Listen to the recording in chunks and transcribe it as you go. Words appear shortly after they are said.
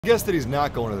Guess that he's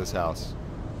not going to this house.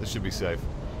 This should be safe.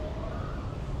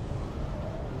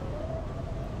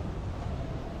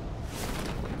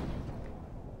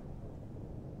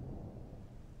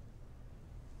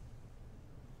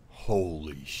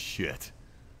 Holy shit.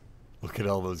 Look at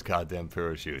all those goddamn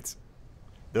parachutes.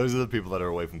 Those are the people that are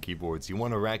away from keyboards. You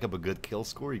want to rack up a good kill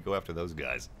score? You go after those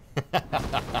guys.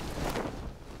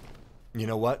 You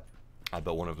know what? I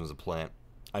bet one of them is a plant.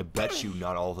 I bet you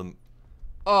not all of them...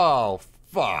 Oh,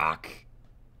 fuck.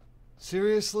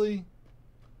 Seriously?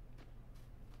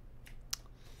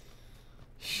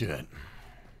 Shit.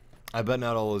 I bet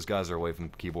not all those guys are away from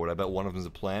keyboard. I bet one of them is a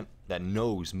plant that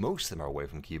knows most of them are away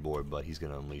from keyboard, but he's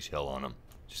going to unleash hell on them.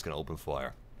 Just going to open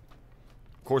fire.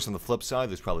 Of course, on the flip side,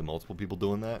 there's probably multiple people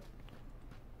doing that.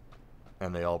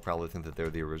 And they all probably think that they're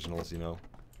the originals, you know?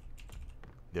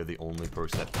 They're the only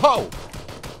person that... Oh!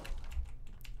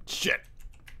 Shit!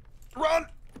 Run!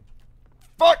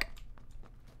 Fuck!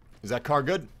 Is that car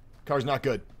good? Car's not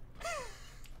good.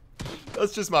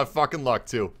 That's just my fucking luck,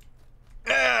 too.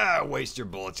 Ah, waste your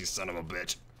bullets, you son of a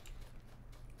bitch.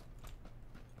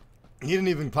 He didn't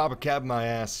even pop a cab in my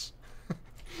ass.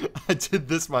 I did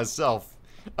this myself.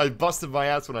 I busted my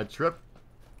ass when I tripped.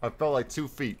 I fell like 2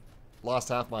 feet. Lost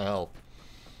half my health.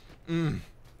 You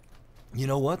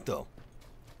know what, though?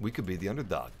 We could be the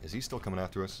underdog. Is he still coming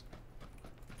after us?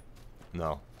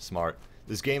 No. Smart.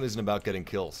 This game isn't about getting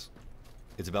kills.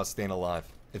 It's about staying alive.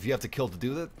 If you have to kill to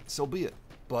do that, so be it.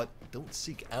 But don't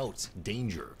seek out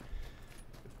danger.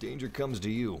 If danger comes to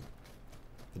you,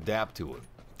 adapt to it.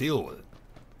 Deal with it.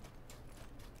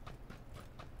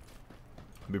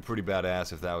 It'd be pretty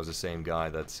badass if that was the same guy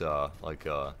that's,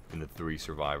 in the 3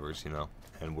 survivors, you know?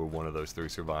 And we're one of those 3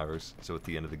 survivors. So at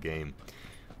the end of the game,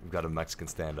 we've got a Mexican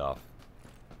standoff.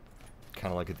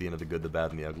 Kind of like at the end of The Good, the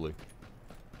Bad, and the Ugly.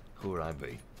 Who would I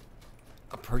be?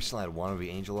 Personally, I'd want to be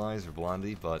Angel Eyes or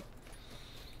Blondie, but...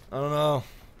 I don't know.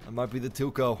 I might be the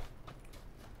Tuco.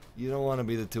 You don't want to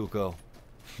be the Tuco.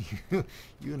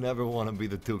 You never want to be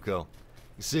the Tuco.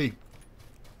 You see,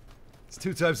 there's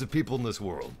 2 types of people in this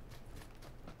world.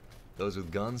 Those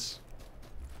with guns,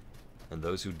 and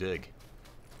those who dig.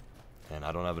 And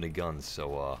I don't have any guns,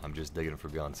 so I'm just digging for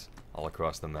guns. All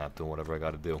across the map, doing whatever I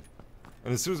gotta do.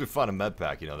 And as soon as we find a med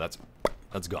pack, you know, that's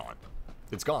gone.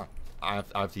 It's gone. I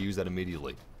have to use that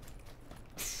immediately.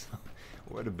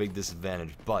 We're at a big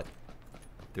disadvantage, but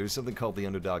there's something called the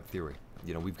underdog theory.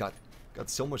 You know, we've got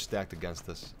so much stacked against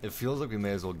us. It feels like we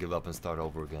may as well give up and start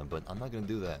over again, but I'm not gonna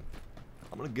do that.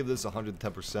 I'm gonna give this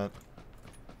 110%.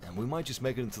 And we might just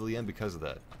make it until the end because of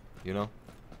that, you know?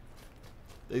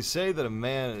 They say that a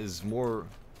man is more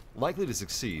likely to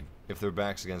succeed if their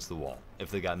back's against the wall.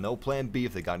 If they got no plan B,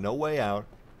 if they got no way out.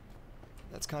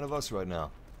 That's kind of us right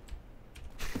now.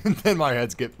 And then my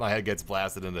head gets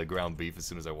blasted into ground beef as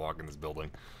soon as I walk in this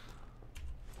building.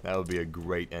 That would be a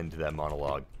great end to that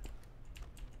monologue.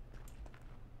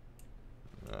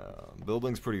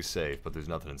 Building's pretty safe, but there's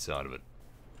nothing inside of it.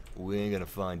 We ain't gonna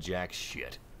find jack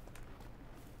shit.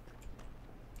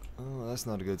 Oh, that's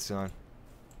not a good sign.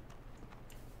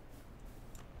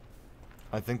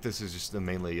 I think this is just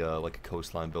mainly like a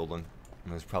coastline building.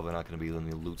 And there's probably not going to be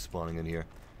any loot spawning in here.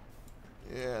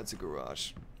 Yeah, it's a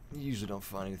garage. You usually don't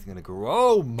find anything in a garage.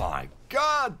 Oh my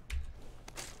god!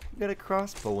 We got a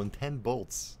crossbow and 10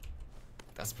 bolts.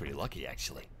 That's pretty lucky,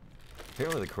 actually.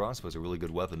 Apparently the crossbow is a really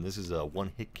good weapon. This is a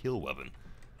one-hit kill weapon.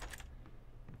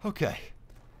 Okay.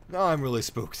 Now I'm really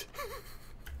spooked.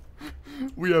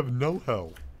 We have no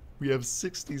hell. We have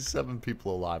 67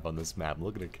 people alive on this map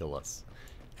looking to kill us.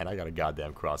 And I got a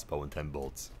goddamn crossbow and 10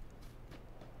 bolts.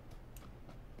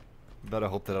 Better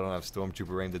hope that I don't have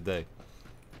Stormtrooper aim today.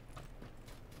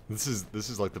 This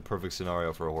is like the perfect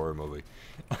scenario for a horror movie.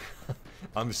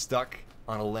 I'm stuck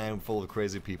on a land full of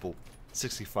crazy people.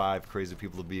 65 crazy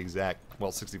people to be exact.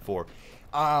 Well, 64.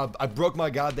 I broke my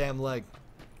goddamn leg.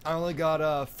 I only got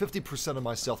 50% of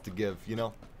myself to give, you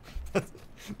know?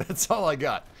 That's all I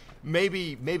got.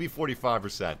 Maybe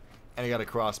 45%. And I got a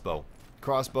crossbow.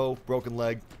 Crossbow, broken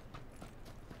leg.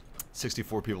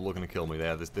 64 people looking to kill me.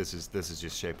 Yeah, this is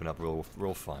just shaping up real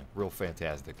fine, real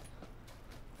fantastic.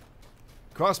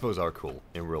 Crossbows are cool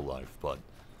in real life, but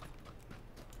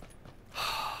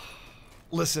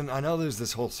listen, I know there's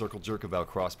this whole circle jerk about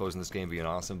crossbows in this game being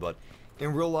awesome, but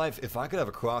in real life, if I could have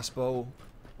a crossbow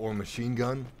or a machine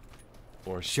gun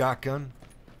or a shotgun,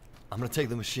 I'm gonna take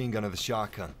the machine gun or the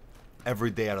shotgun every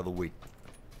day out of the week.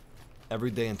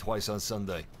 Every day and twice on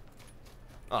Sunday.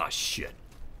 Ah, shit.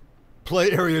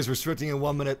 Play area is restricting in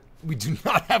 1 minute. We do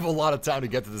not have a lot of time to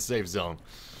get to the safe zone.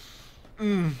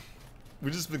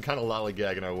 We've just been kind of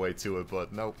lollygagging our way to it,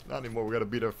 but nope, not anymore. We gotta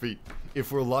beat our feet.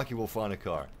 If we're lucky, we'll find a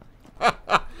car.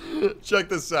 Check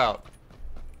this out.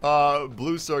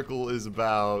 Blue circle is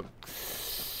about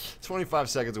 25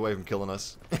 seconds away from killing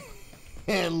us.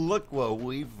 And look what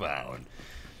we found.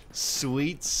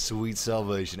 Sweet, sweet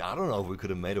salvation. I don't know if we could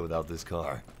have made it without this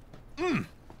car.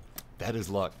 That is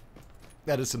luck.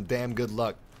 That is some damn good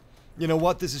luck. You know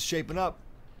what? This is shaping up.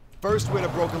 First, we had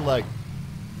a broken leg.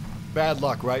 Bad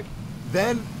luck, right?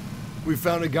 Then, we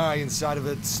found a guy inside of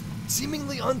a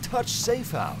seemingly untouched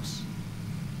safe house.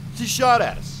 He shot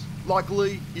at us.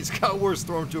 Luckily, he's got worse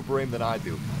stormtrooper aim than I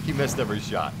do. He missed every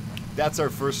shot. That's our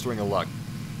first string of luck.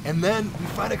 And then, we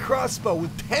find a crossbow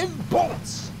with 10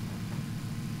 bolts.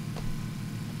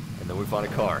 And then we find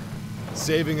a car,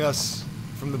 saving us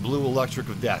from the blue electric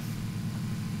of death.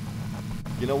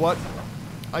 You know what?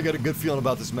 I got a good feeling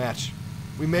about this match.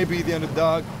 We may be the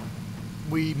underdog.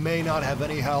 We may not have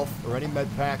any health or any med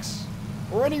packs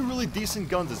or any really decent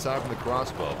guns aside from the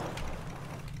crossbow.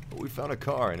 But we found a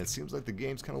car, and it seems like the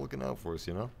game's kind of looking out for us,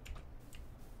 you know?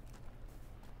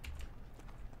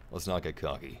 Let's not get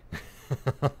cocky.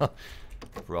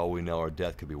 For all we know, our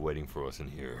death could be waiting for us in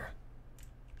here.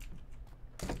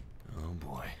 Oh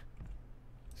boy.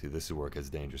 See, this is where it gets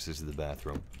dangerous. This is the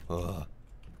bathroom. Oh,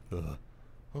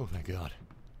 thank God.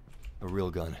 A real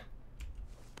gun.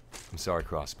 I'm sorry,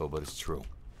 crossbow, but it's true.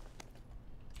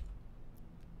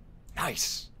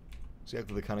 Nice!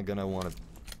 Exactly the kind of gun I wanted.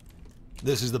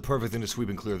 This is the perfect thing to sweep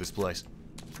and clear this place.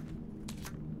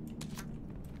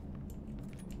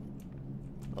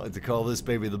 I like to call this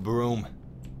baby the broom.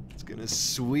 It's gonna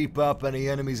sweep up any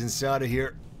enemies inside of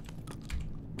here.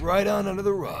 Right on under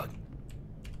the rug.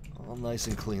 All nice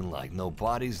and clean like. No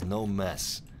bodies, no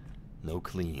mess. No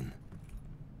clean.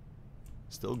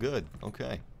 Still good.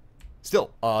 Okay.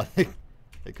 Still,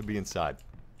 it could be inside.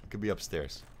 It could be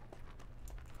upstairs.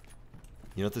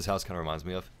 You know what this house kind of reminds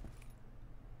me of?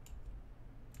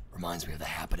 Reminds me of The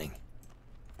Happening.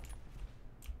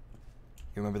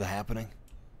 You remember The Happening?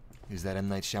 Is that M.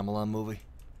 Night Shyamalan movie?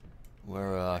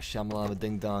 Where Shyamalan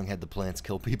Ding Dong had the plants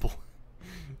kill people.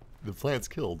 The plants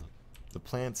killed. The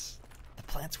plants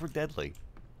were deadly.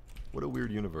 What a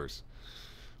weird universe.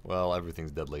 Well,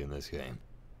 everything's deadly in this game.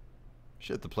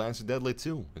 Shit, the plants are deadly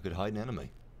too. It could hide an enemy.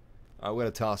 Alright, we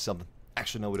gotta toss something.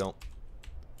 Actually, no, we don't.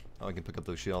 Oh, I can pick up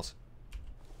those shells.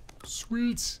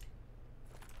 Sweet!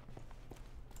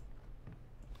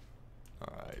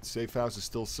 Alright, safe house is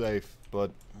still safe, but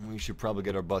we should probably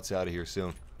get our butts out of here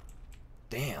soon.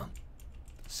 Damn.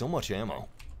 So much ammo.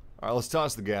 Alright, let's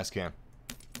toss the gas can.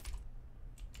 I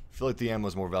feel like the ammo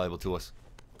is more valuable to us.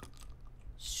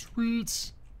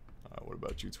 Sweet! Alright, what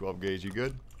about you, 12 gauge? You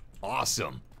good?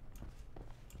 Awesome!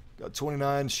 Got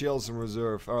 29 shells in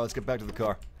reserve. Alright, let's get back to the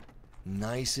car.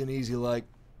 Nice and easy like.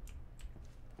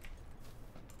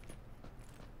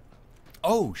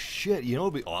 Oh shit, you know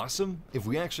what would be awesome? If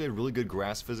we actually had really good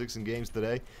grass physics in games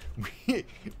today,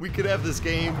 we could have this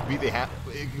game be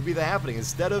it could be the happening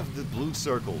instead of the blue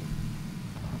circle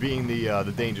being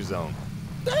the danger zone.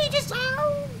 Danger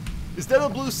zone! Instead of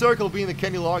the blue circle being the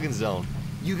Kenny Loggins zone,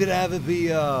 you could have it be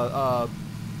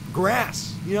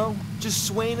grass, you know, just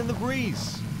swaying in the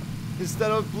breeze.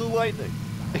 Instead of blue lightning.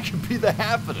 It could be the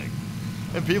happening.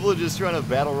 And people are just trying to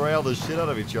battle royale the shit out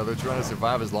of each other, trying to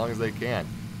survive as long as they can.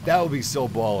 That would be so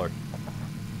baller.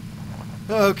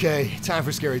 Okay, time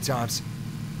for scary times.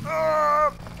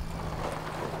 I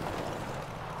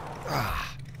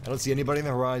don't see anybody in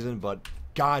the horizon, but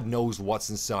God knows what's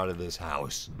inside of this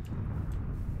house.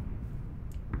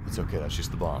 It's okay, that's just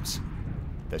the bombs.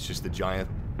 That's just the giant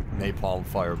napalm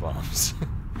fire bombs.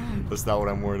 That's not what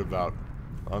I'm worried about.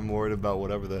 I'm worried about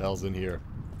whatever the hell's in here.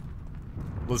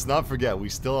 Let's not forget, we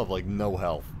still have, like, no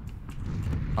health.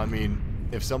 I mean,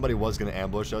 if somebody was going to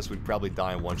ambush us, we'd probably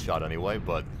die in one shot anyway,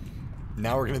 but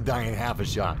now we're going to die in half a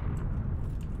shot.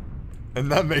 And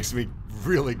that makes me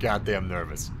really goddamn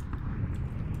nervous.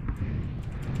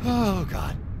 Oh,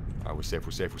 God. Alright, we're safe,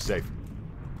 we're safe, we're safe.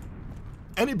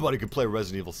 Anybody could play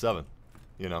Resident Evil 7.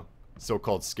 You know,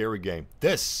 so-called scary game.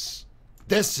 This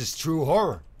is true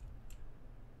horror.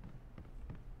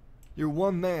 You're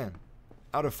one man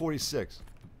out of 46.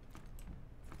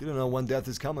 You don't know when death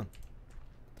is coming.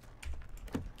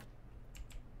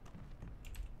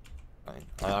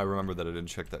 I remember that I didn't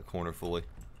check that corner fully.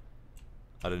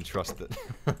 I didn't trust it.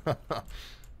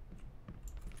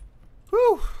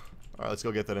 Whew! Alright, let's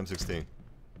go get that M16.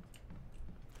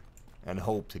 And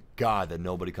hope to God that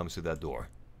nobody comes through that door.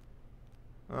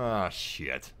 Ah,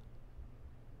 shit.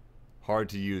 Hard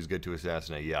to use, good to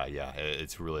assassinate. Yeah,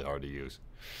 it's really hard to use.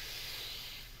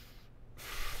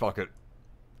 Fuck it.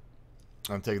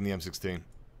 I'm taking the M16.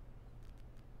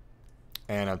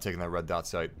 And I'm taking that red dot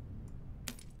sight.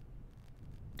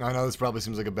 I know this probably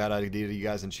seems like a bad idea to you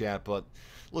guys in chat, but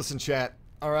listen, chat,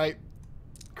 alright?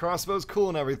 Crossbow's cool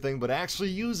and everything, but actually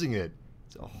using it,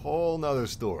 it's a whole nother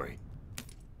story.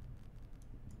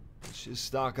 Let's just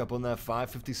stock up on that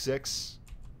 5.56.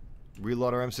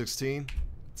 Reload our M16.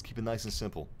 Let's keep it nice and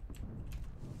simple.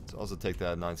 Let's also take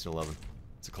that 1911.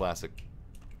 It's a classic.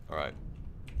 Alright.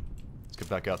 Let's get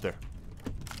back out there.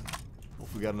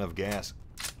 Hope we got enough gas.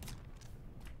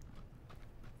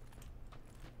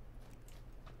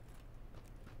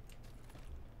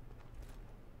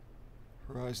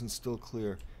 Horizon's still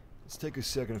clear. Let's take a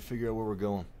second to figure out where we're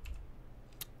going.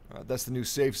 Alright, that's the new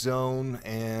safe zone,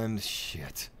 and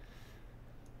shit.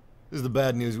 This is the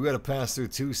bad news. We gotta pass through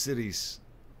 2 cities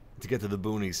to get to the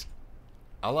boonies.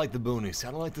 I like the boonies.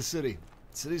 I don't like the city.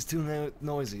 The city's too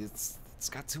noisy. It's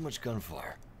got too much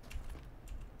gunfire.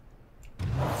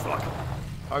 Fuck.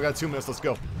 I got 2 minutes. Let's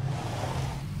go.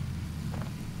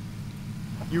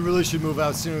 You really should move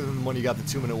out sooner than when you got the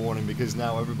 2-minute warning, because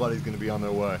now everybody's gonna be on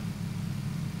their way.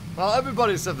 Well,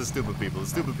 everybody except the stupid people. The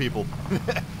stupid people,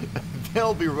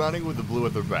 they'll be running with the blue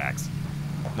at their backs.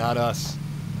 Not us.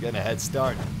 Getting a head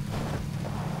start.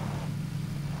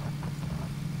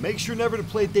 Make sure never to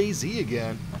play DayZ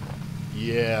again.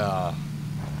 Yeah.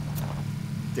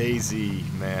 DayZ,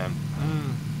 man.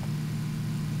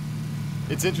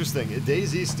 It's interesting.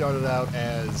 DayZ started out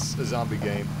as a zombie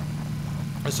game.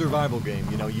 A survival game.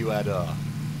 You know, you had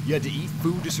to eat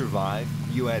food to survive.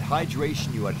 You had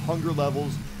hydration. You had hunger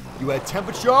levels. You had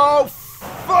temperature.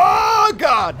 Oh,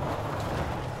 God!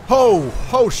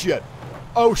 Oh shit.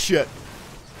 Oh shit.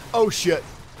 Oh shit.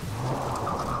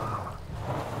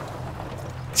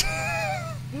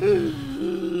 No!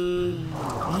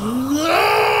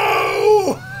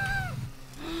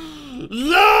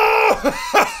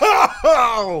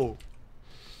 No!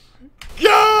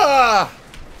 Gah!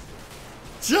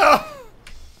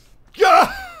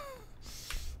 Gah!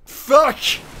 Fuck!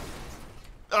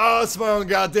 Oh, it's my own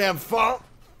goddamn fault.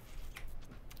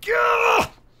 Gah!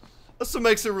 That's what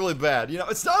makes it really bad. You know,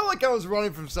 it's not like I was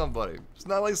running from somebody. It's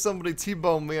not like somebody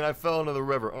T-boned me and I fell into the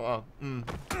river.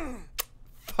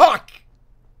 Fuck!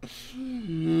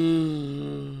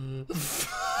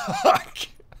 Fuck!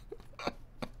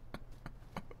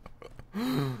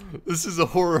 This is a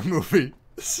horror movie.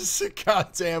 This is a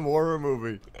goddamn horror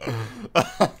movie.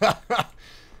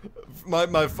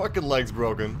 My fucking leg's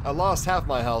broken. I lost half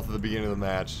my health at the beginning of the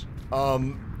match.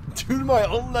 Due to my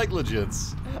own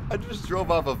negligence, I just drove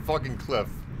off a fucking cliff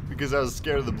because I was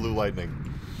scared of the blue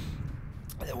lightning.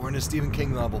 We're in a Stephen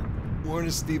King novel. We're in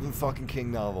a Stephen fucking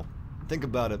King novel. Think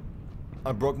about it.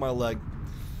 I broke my leg.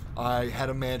 I had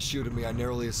a man shoot at me. I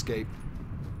narrowly escaped.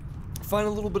 Find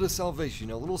a little bit of salvation,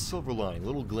 you know, a little silver lining, a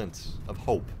little glint of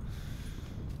hope.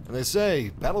 And they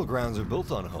say battlegrounds are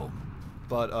built on hope.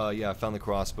 But yeah, I found the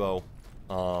crossbow.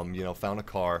 You know, found a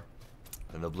car,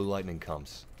 and the blue lightning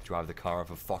comes. Drive the car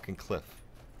off a fucking cliff.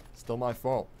 Still my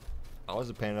fault. I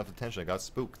wasn't paying enough attention. I got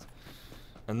spooked.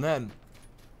 And then,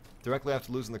 directly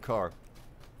after losing the car,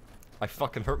 I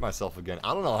fucking hurt myself again.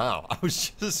 I don't know how. I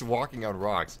was just walking on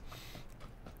rocks.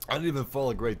 I didn't even fall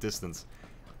a great distance.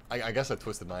 I guess I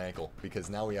twisted my ankle, because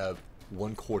now we have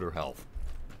 1/4 health.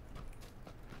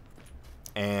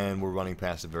 And we're running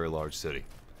past a very large city.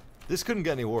 This couldn't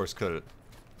get any worse, could it?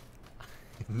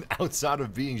 Outside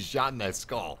of being shot in that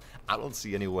skull, I don't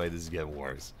see any way this is getting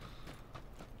worse.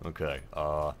 Okay,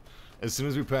 as soon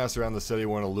as we pass around the city,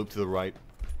 we're gonna loop to the right,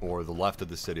 or the left of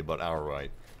the city, but our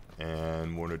right.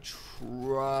 And we're gonna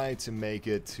try to make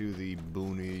it to the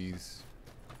boonies,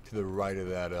 to the right of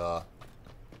that,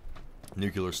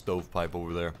 nuclear stovepipe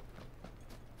over there.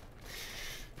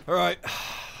 Alright,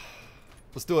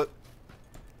 let's do it.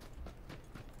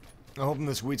 I'm hoping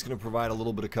this wheat's gonna provide a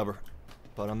little bit of cover,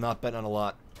 but I'm not betting on a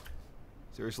lot.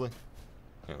 Seriously?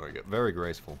 There we go. Very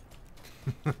graceful.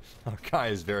 Our guy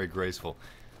is very graceful.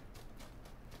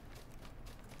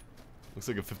 Looks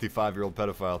like a 55-year-old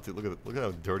pedophile too. Look at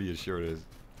how dirty his shirt is.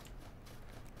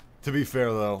 To be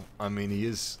fair though, I mean he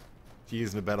is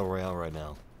in a Battle Royale right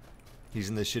now. He's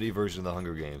in the shitty version of the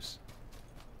Hunger Games.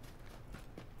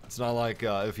 It's not like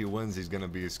if he wins he's gonna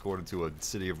be escorted to a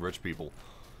city of rich people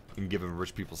and give him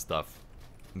rich people stuff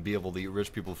and be able to eat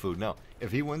rich people food. No,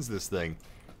 if he wins this thing,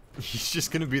 he's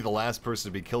just gonna be the last person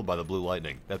to be killed by the blue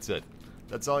lightning. That's it.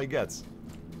 That's all he gets.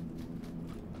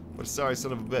 What a sorry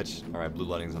son of a bitch. Alright, blue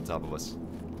lightning's on top of us.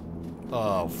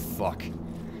 Oh, fuck.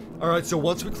 Alright, so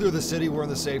once we clear the city, we're in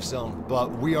the safe zone.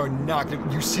 But we are not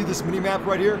gonna... You see this mini-map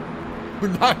right here?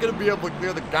 We're not gonna be able to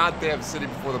clear the goddamn city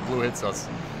before the blue hits us.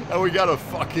 And we got a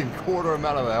fucking 1/4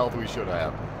 amount of health we should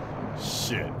have.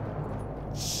 Shit.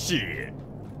 Shit.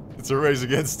 It's a race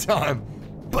against time.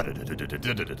 Run,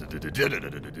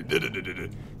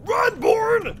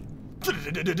 Born!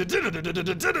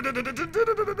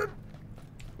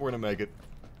 We're gonna make it.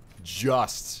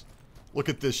 Just. Look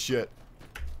at this shit.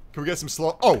 Can we get some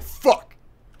slow? Oh, fuck!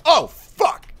 Oh,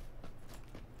 fuck!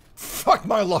 Fuck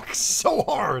my luck so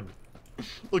hard!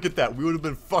 Look at that. We would have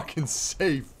been fucking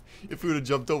safe if we would have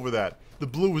jumped over that. The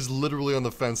blue was literally on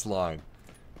the fence line.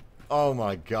 Oh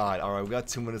my god. Alright, we got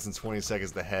 2 minutes and 20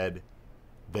 seconds to head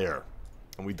there.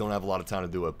 And we don't have a lot of time to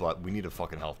do it, but we need a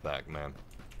fucking health pack, man.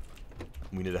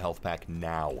 We need a health pack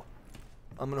now.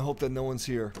 I'm gonna hope that no one's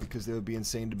here, because they would be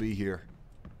insane to be here.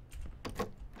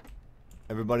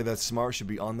 Everybody that's smart should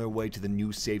be on their way to the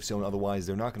new safe zone, otherwise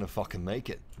they're not gonna fucking make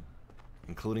it.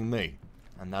 Including me.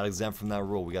 I'm not exempt from that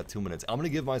rule. We got 2 minutes. I'm gonna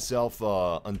give myself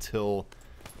until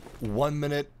 1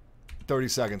 minute, 30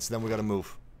 seconds, then we gotta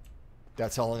move.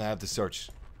 That's how long I have to search.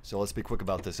 So let's be quick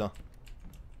about this, huh?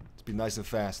 Let's be nice and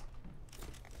fast.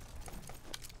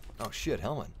 Oh shit,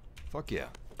 helmet. Fuck yeah.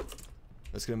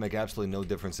 That's gonna make absolutely no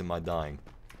difference in my dying.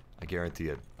 I guarantee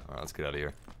it. Alright, let's get out of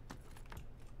here.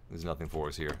 There's nothing for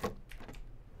us here.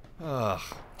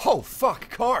 Oh fuck,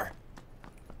 car!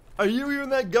 Are you hearing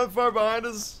that gunfire behind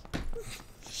us?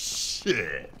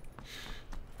 Shit.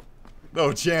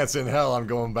 No chance in hell I'm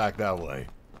going back that way.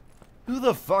 Who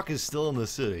the fuck is still in the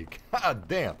city? God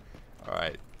damn.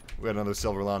 Alright, we got another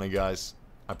silver lining, guys.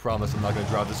 I promise I'm not gonna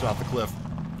drive this off the cliff.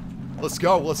 Let's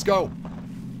go, let's go!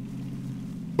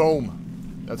 Boom.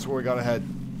 That's where we gotta head.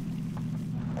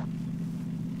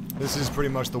 This is pretty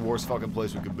much the worst fucking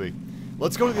place we could be.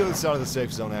 Let's go to the other side of the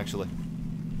safe zone, actually.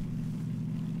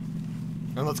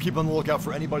 And let's keep on the lookout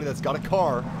for anybody that's got a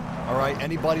car. Alright,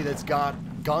 anybody that's got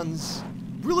guns.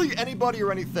 Really, anybody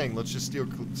or anything. Let's just steer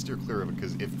clear of it,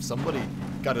 because if somebody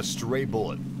got a stray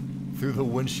bullet through the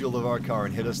windshield of our car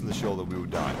and hit us in the shoulder, we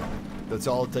would die. That's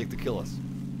all it'd take to kill us.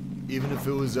 Even if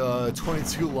it was a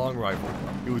 22 long rifle,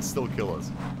 it would still kill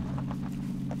us.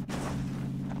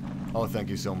 Oh, thank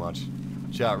you so much.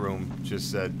 Chat room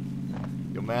just said,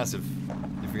 yo, Massive,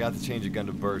 you forgot to change your gun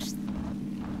to burst.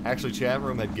 Actually, chat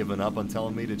room had given up on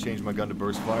telling me to change my gun to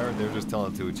burst fire. They were just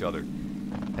telling it to each other.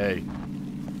 Hey,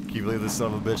 can you believe this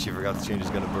son of a bitch? He forgot to change his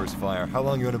gun to burst fire. How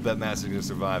long you gonna bet Massive's gonna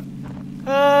survive?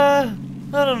 I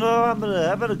don't know. I'm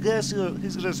gonna guess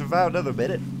he's gonna survive another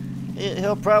minute.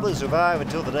 He'll probably survive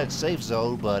until the next safe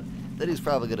zone, but then he's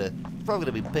probably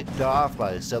gonna be picked off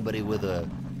by somebody with a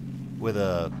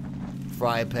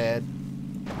frying pan.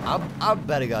 I'm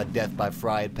betting on death by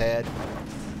frying pan.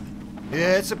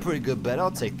 Yeah, it's a pretty good bet.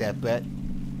 I'll take that bet.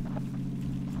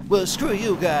 Well, screw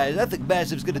you guys. I think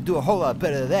Massive's gonna do a whole lot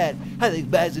better than that. I think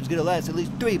Massive's gonna last at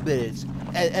least 3 minutes,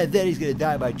 and then he's gonna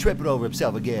die by tripping over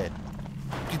himself again.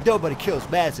 Because nobody kills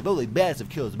Massive. Only Massive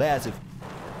kills Massive.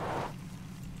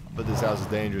 But this house is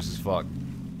dangerous as fuck.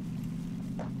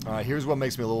 Alright, here's what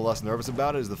makes me a little less nervous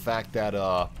about it, is the fact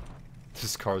that,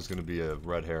 this car is gonna be a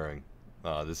red herring.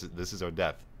 This is our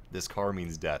death. This car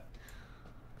means death.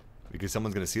 Because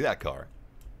someone's gonna see that car.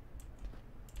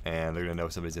 And they're gonna know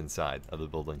somebody's inside of the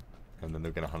building. And then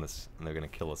they're gonna hunt us, and they're gonna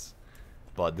kill us.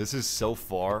 But this is so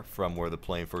far from where the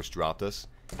plane first dropped us.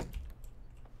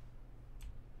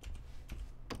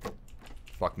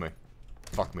 Fuck me.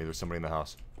 Fuck me, there's somebody in the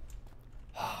house.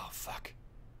 Oh, fuck.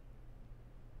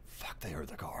 Fuck, they heard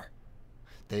the car.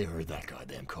 They heard that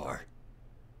goddamn car.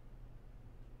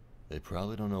 They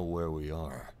probably don't know where we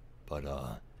are. But,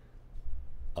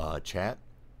 chat?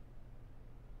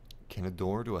 Can a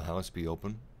door to a house be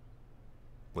open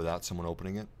without someone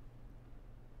opening it?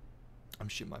 I'm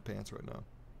shitting my pants right now.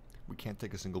 We can't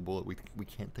take a single bullet. We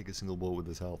can't take a single bullet with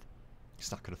this health.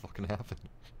 It's not gonna fucking happen.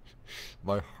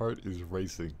 My heart is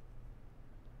racing.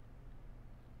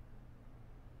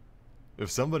 If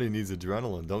somebody needs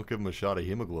adrenaline, don't give them a shot of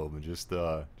hemoglobin. Just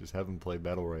have them play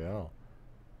Battle Royale.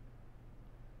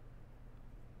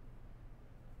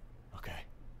 Okay.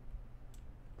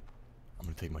 I'm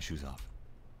gonna take my shoes off.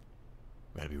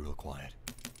 Gotta be real quiet.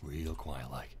 Real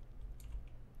quiet like.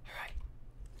 Alright.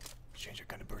 Change your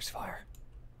gun to burst fire.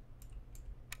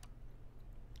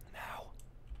 Now.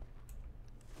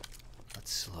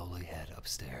 Let's slowly head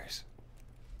upstairs.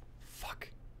 Fuck.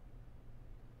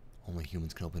 Only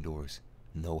humans can open doors.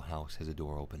 No house has a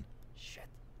door open. Shit.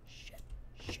 Shit.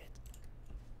 Shit.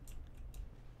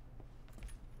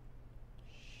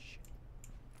 Shit.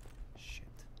 Shit.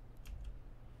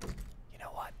 You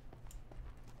know what?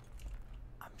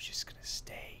 I'm just gonna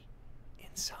stay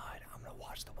inside. I'm gonna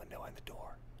watch the window and the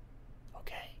door.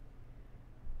 Okay?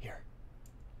 Here.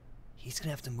 He's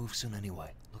gonna have to move soon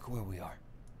anyway. Look at where we are.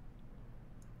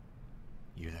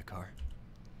 You hear that car?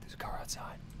 There's a car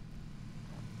outside.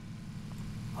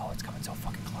 Oh, it's coming so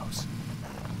fucking close.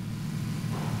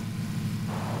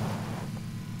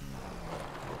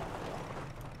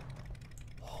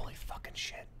 Holy fucking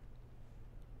shit.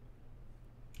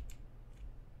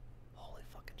 Holy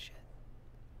fucking shit.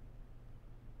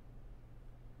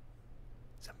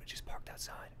 Somebody just parked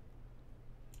outside.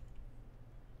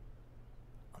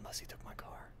 Unless he took my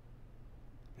car.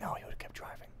 No, he would have kept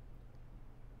driving.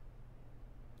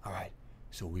 Alright,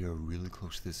 so we are really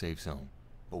close to the safe zone,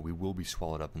 but we will be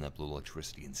swallowed up in that blue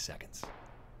electricity in seconds.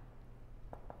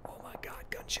 Oh my god,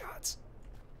 gunshots.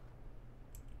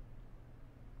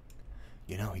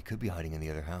 You know, he could be hiding in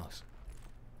the other house.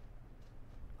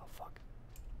 Oh fuck.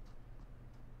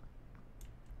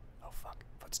 Oh fuck,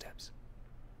 footsteps.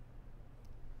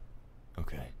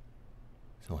 Okay,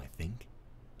 so I think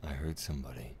I heard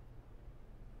somebody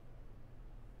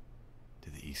to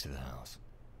the east of the house.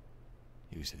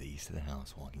 He was to the east of the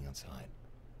house walking outside.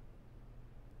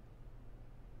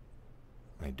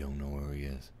 I don't know where he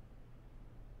is.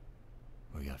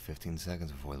 We got 15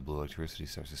 seconds before the blue electricity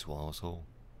starts to swallow us whole.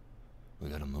 We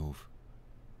gotta move.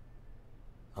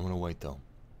 I'm gonna wait though.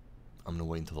 I'm gonna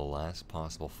wait until the last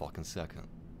possible fucking second.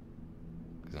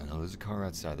 Because I know there's a car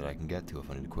outside that I can get to if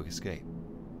I need a quick escape.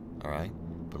 Alright?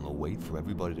 But I'm gonna wait for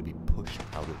everybody to be pushed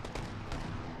out of...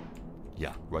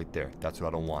 Yeah, right there. That's what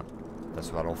I don't want. That's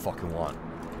what I don't fucking want.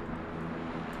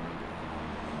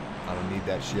 I don't need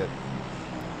that shit.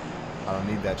 I don't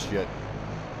need that shit.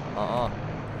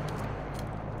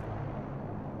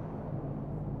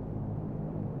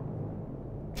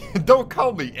 Don't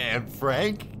call me Anne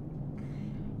Frank.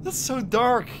 That's so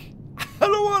dark. I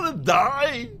don't want to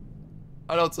die.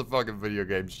 I know it's a fucking video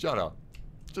game. Shut up.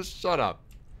 Just shut up.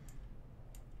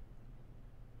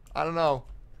 I don't know.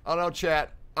 I don't know,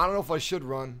 chat. I don't know if I should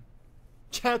run.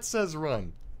 Chat says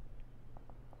run.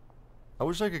 I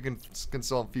wish I could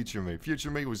consult Future Me. Future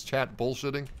Me was chat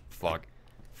bullshitting. Fuck.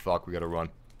 Fuck, we gotta run.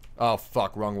 Oh,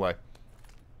 fuck, wrong way.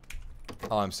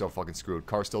 Oh, I'm so fucking screwed.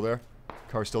 Car still there?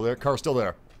 Car still there? Car still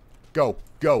there. Go,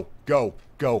 go, go,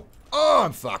 go. Oh,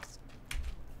 I'm fucked.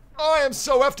 Oh, I am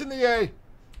so effed in the A.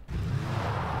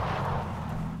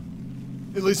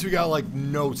 At least we got, like,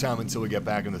 no time until we get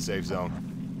back in the safe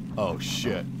zone. Oh,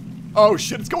 shit. Oh,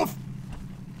 shit, it's going...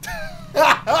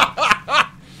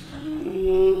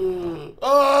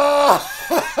 Oh!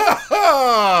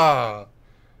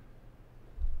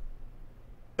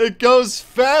 It goes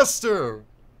faster.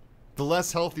 The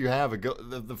less health you have,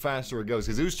 the faster it goes.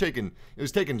 Because it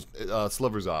was taking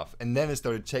slivers off, and then it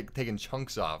started taking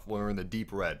chunks off when we were in the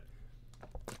deep red.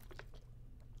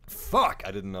 Fuck!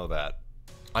 I didn't know that.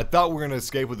 I thought we were gonna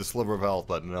escape with a sliver of health,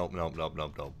 but nope, nope, nope,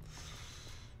 nope, nope.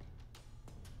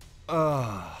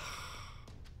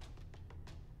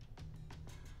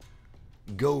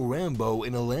 Go Rambo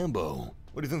in a Lambo.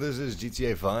 What do you think this is,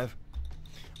 GTA 5?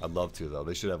 I'd love to, though.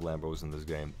 They should have Lambos in this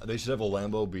game. They should have a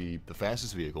Lambo be the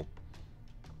fastest vehicle.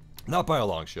 Not by a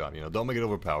long shot, you know. Don't make it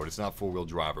overpowered. It's not four-wheel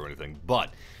drive or anything.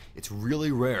 But it's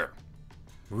really rare.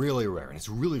 Really rare. And it's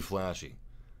really flashy.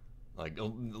 Like,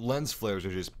 lens flares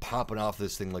are just popping off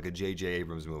this thing like a J.J.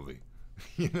 Abrams movie.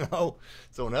 You know?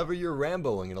 So whenever you're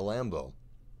Ramboing in a Lambo,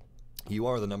 you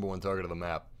are the #1 target of the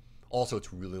map. Also,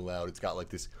 it's really loud. It's got like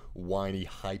this whiny,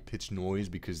 high-pitched noise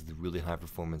because of the really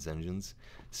high-performance engines.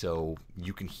 So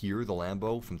you can hear the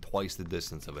Lambo from twice the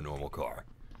distance of a normal car.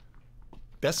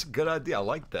 That's a good idea. I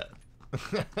like that.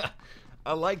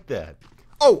 I like that.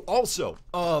 Oh, also,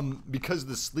 because of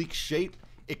the sleek shape,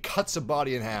 it cuts a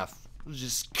body in half. It'll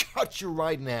just cut you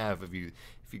right in half if you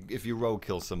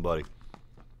roadkill somebody.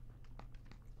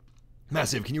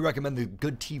 Massive, can you recommend the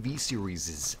good TV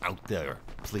series out there,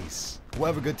 please?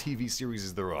 Whatever good TV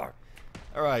series there are.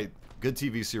 Alright, good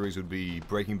TV series would be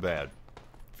Breaking Bad.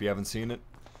 If you haven't seen it,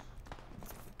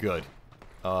 good.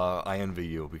 I envy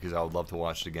you, because I would love to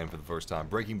watch it again for the first time.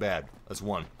 Breaking Bad, that's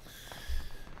one.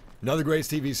 Another great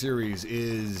TV series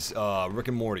is Rick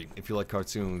and Morty, if you like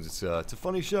cartoons. It's a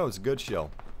funny show, it's a good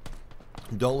show.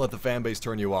 Don't let the fan base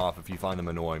turn you off if you find them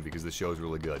annoying, because the show's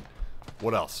really good.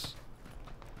 What else?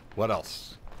 What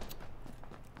else?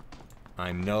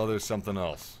 I know there's something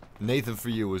else. Nathan For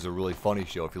You is a really funny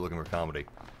show if you're looking for comedy.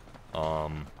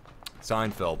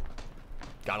 Seinfeld.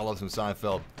 Gotta love some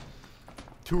Seinfeld.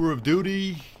 Tour of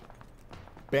Duty.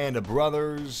 Band of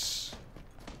Brothers.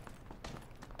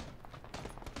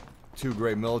 Two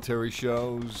great military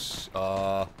shows.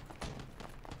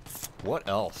 What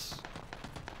else?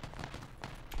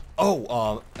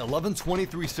 Oh,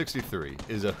 11/23/63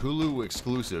 is a Hulu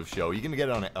exclusive show. You can get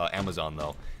it on Amazon,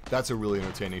 though. That's a really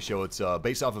entertaining show. It's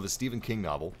based off of a Stephen King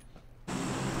novel.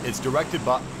 It's directed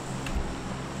by...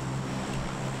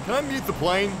 Can I mute the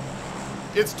plane?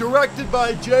 It's directed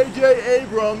by J.J.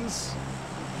 Abrams.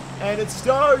 And it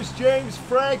stars James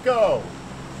Franco.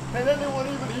 And then they won't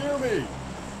even hear me.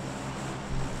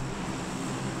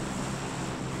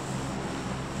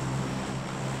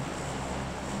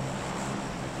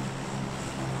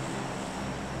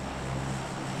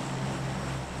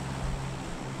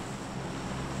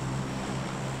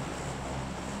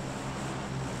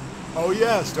 Oh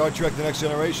yeah, Star Trek The Next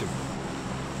Generation.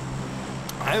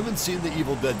 I haven't seen the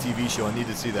Evil Dead TV show. I need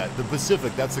to see that. The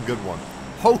Pacific, that's a good one.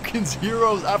 Hogan's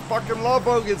Heroes. I fucking love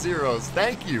Hogan's Heroes.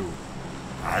 Thank you.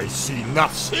 I see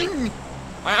nothing.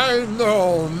 I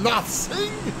know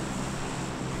nothing.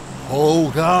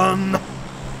 Hogan.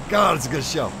 God, it's a good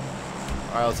show. All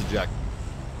right, let's eject.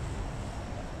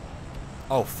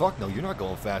 Oh, fuck no. You're not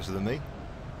going faster than me.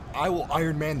 I will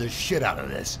Iron Man the shit out of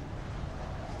this.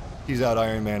 He's out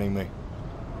Iron Manning me.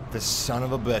 The son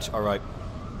of a bitch. All right.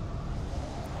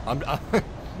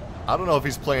 I don't know if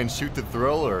he's playing shoot to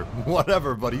thrill or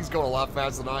whatever, but he's going a lot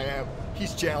faster than I am.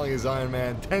 He's channeling his Iron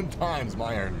Man 10 times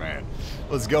my Iron Man.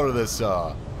 Let's go to this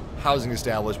housing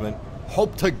establishment.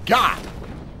 Hope to God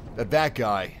that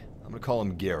guy, I'm going to call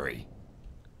him Gary.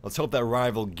 Let's hope that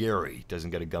rival Gary doesn't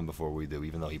get a gun before we do,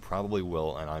 even though he probably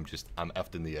will, and I'm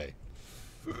effed in the A.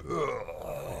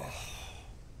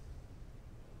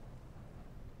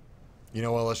 You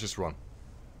know what? Let's just run.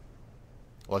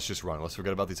 Let's just run. Let's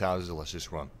forget about these houses and let's just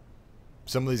run.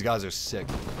 Some of these guys are sick.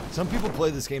 Some people play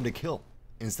this game to kill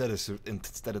instead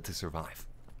of to survive.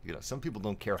 You know, some people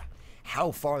don't care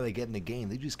how far they get in the game.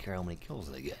 They just care how many kills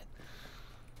they get.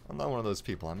 I'm not one of those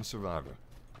people. I'm a survivor.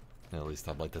 At least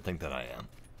I'd like to think that I am.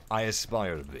 I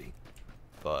aspire to be.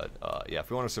 But, yeah, if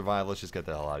we want to survive, let's just get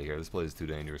the hell out of here. This place is too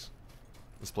dangerous.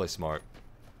 Let's play smart.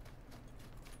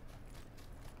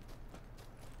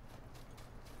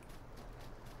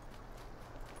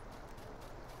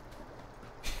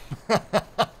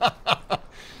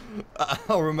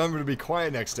 I'll remember to be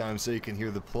quiet next time so you can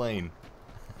hear the plane.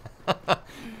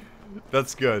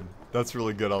 That's good. That's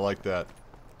really good. I like that.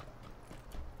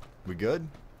 We good?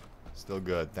 Still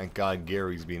good. Thank God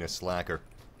Gary's being a slacker.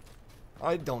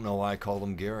 I don't know why I call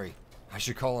him Gary. I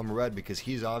should call him Red because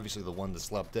he's obviously the one that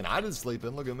slept in. I didn't sleep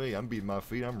in. Look at me. I'm beating my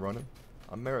feet. I'm running.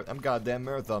 I'm goddamn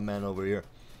marathon man over here.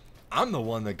 I'm the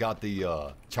one that got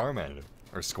the Charmander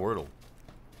or Squirtle.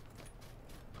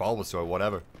 Bulbasaur,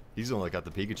 whatever. He's the one that got the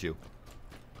Pikachu.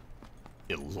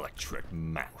 Electric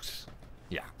mouse.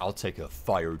 Yeah, I'll take a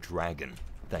fire dragon.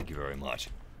 Thank you very much.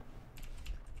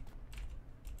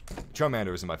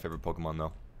 Charmander isn't my favorite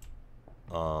Pokemon,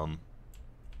 though.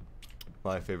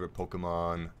 My favorite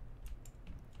Pokemon...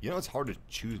 You know, it's hard to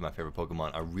choose my favorite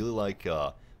Pokemon. I really like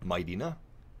Mightyena.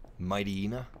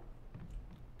 Mightyena.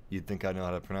 You'd think I know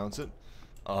how to pronounce it.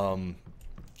 What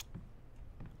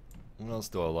else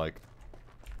do I like?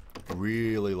 I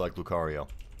really like Lucario.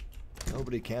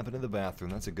 Nobody camping in the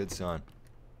bathroom. That's a good sign.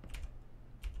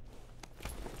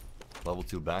 Level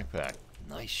 2 backpack.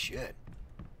 Nice shit.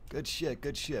 Good shit,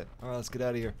 good shit. Alright, let's get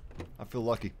out of here. I feel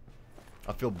lucky.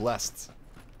 I feel blessed.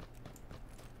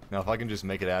 Now, if I can just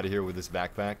make it out of here with this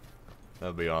backpack, that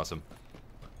would be awesome.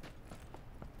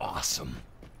 Awesome.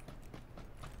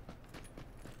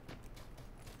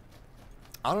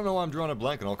 I don't know why I'm drawing a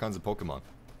blank on all kinds of Pokemon.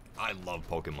 I love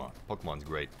Pokemon. Pokemon's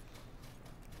great.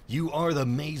 You are the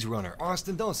Maze Runner.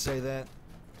 Austin, don't say that.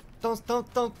 Don't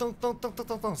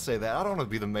say that. I don't want to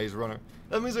be the Maze Runner.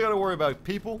 That means I gotta worry about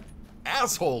people.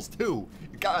 Assholes, too.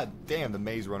 God damn, the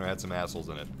Maze Runner had some assholes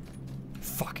in it.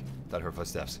 Fuck. That hurt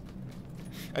footsteps.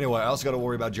 Anyway, I also gotta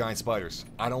worry about giant spiders.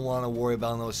 I don't want to worry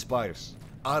about those spiders.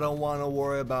 I don't want to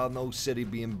worry about no city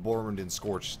being burned and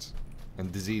scorched. And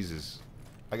diseases.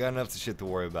 I got enough shit to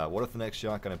worry about. What if the next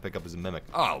shotgun I pick up is a mimic?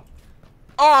 Oh.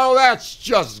 Oh, that's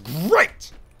just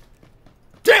great!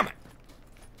 Damn it!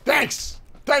 Thanks!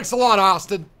 Thanks a lot,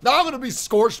 Austin. Now I'm gonna be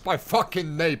scorched by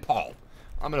fucking napalm.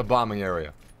 I'm in a bombing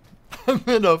area. I'm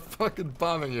in a fucking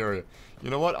bombing area. You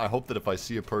know what? I hope that if I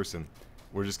see a person,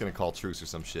 we're just gonna call truce or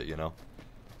some shit, you know?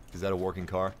 Is that a working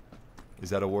car? Is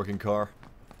that a working car?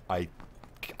 I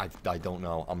don't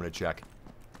know. I'm gonna check.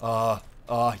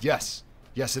 Yes.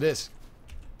 Yes, it is.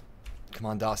 Come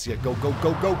on, Dacia. Go, go,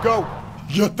 go, go, go!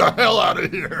 Get the hell out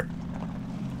of here!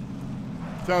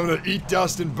 Time to eat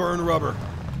dust and burn rubber.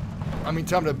 I mean,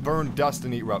 time to burn dust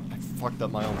and eat rubber. I fucked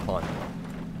up my own pun.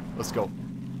 Let's go.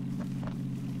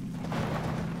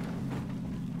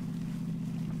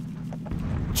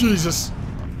 Jesus.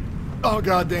 Oh,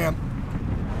 goddamn.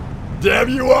 Damn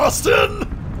you,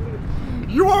 Austin!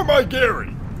 You are my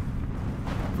Gary!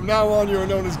 From now on, you are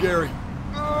known as Gary.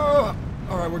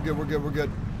 Alright, we're good, we're good, we're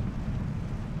good.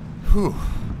 Whew.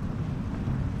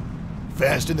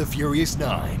 Fast and the Furious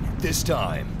 9. This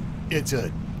time, it's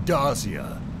a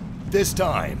Dacia. This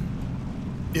time,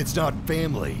 It's not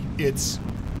family. It's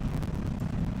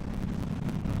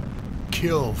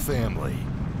kill family.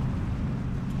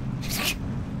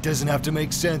 Doesn't have to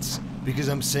make sense because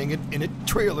I'm saying it in a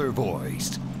trailer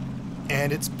voice.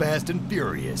 And it's Fast and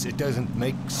Furious. It doesn't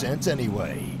make sense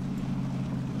anyway.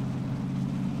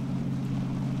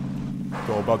 It's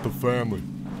all about the family.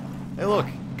 Hey, look.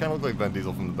 Kind of look like Vin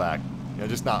Diesel from the back. You know,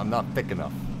 just not. I'm not thick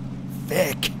enough.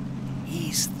 Thick.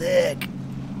 He's thick.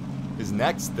 His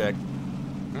neck's thick.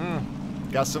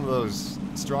 Got some of those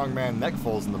strongman neck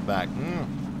folds in the back.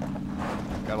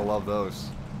 Gotta love those.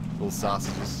 Little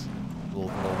sausages. Little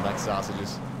neck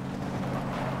sausages.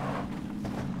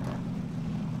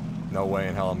 No way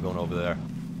in hell I'm going over there.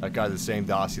 That guy's the same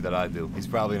dossier that I do. He's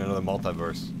probably in another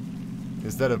multiverse.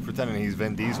 Instead of pretending he's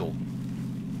Vin Diesel,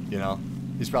 you know,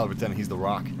 he's probably pretending he's The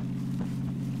Rock.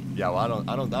 Yeah, well,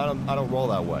 I don't roll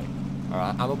that way. All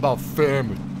right, I'm about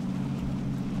family.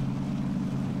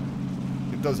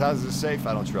 If those houses are safe,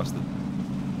 I don't trust it.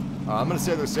 I'm gonna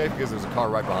say they're safe because there's a car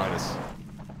right behind us.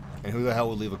 And who the hell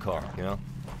would leave a car, you know?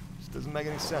 Just doesn't make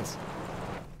any sense.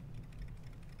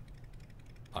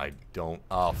 I don't...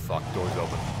 Oh, fuck. Door's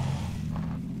open.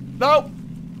 Nope!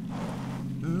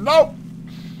 Nope!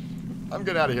 I'm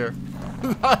getting out of here.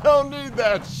 I don't need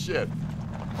that shit.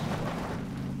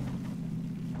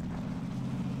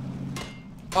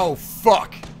 Oh,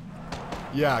 fuck!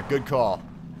 Yeah, good call.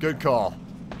 Good call.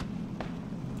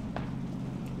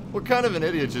 What kind of an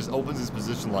idiot just opens his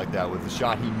position like that with a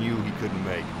shot he knew he couldn't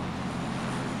make?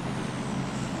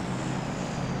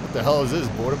 What the hell is this,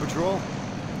 Border Patrol?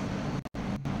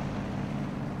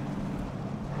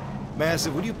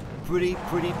 Massive, would you pretty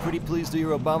please do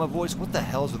your Obama voice? What the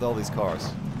hell's with all these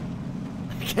cars?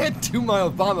 I can't do my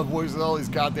Obama voice with all these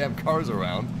goddamn cars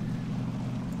around.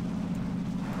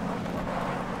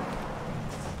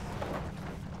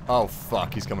 Oh,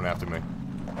 fuck, he's coming after me.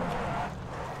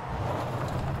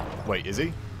 Wait, is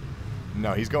he?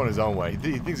 No, he's going his own way.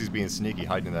 He thinks he's being sneaky,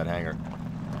 hiding in that hangar.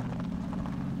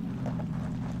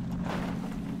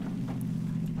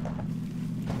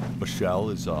 Michelle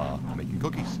is, making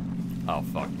cookies. Oh,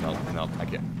 fuck. No, I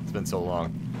can't. It's been so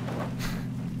long.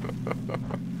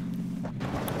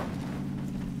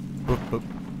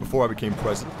 Before I became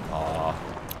president,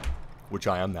 which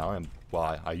I am now,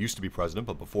 well, I used to be president,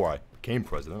 but before I became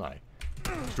president, I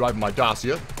was driving my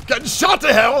Dacia, getting shot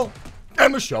to hell,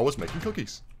 and Michelle was making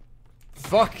cookies.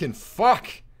 Fucking fuck.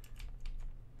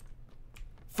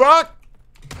 Fuck!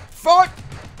 Fuck!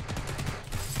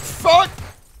 Fuck!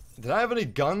 Did I have any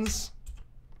guns?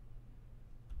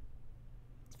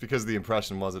 It's because of the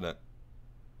impression, wasn't it?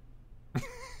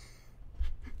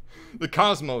 The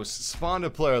Cosmos spawned a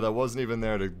player that wasn't even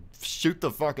there to shoot the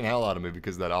fucking hell out of me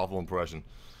because of that awful impression.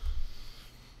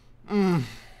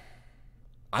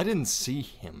 I didn't see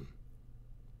him.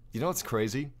 You know what's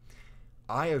crazy?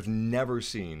 I have never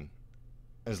seen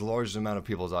as large an amount of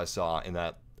people as I saw in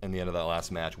the end of that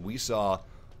last match. We saw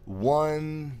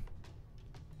 1,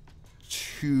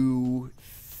 2,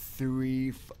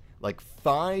 3, like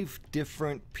 5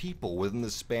 different people within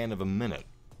the span of a minute.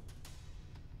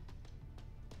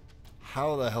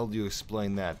 How the hell do you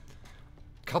explain that?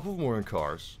 A couple of them were in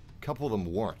cars. A couple of them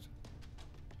weren't.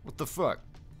 What the fuck?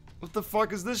 What the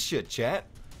fuck is this shit, chat?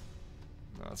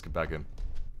 No, let's get back in.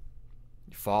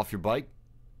 You fall off your bike,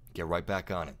 get right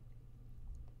back on it.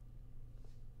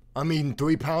 I'm eating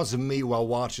 3 pounds of meat while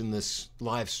watching this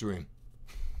live stream.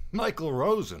 Michael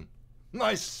Rosen,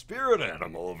 my spirit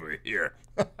animal over here.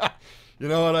 You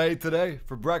know what I ate today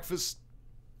for breakfast?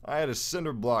 I had a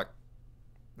cinder block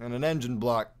and an engine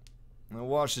block. And I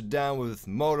washed it down with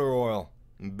motor oil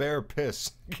and bear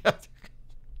piss. I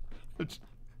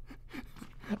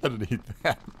didn't eat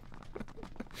that.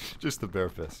 Just the bear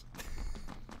piss.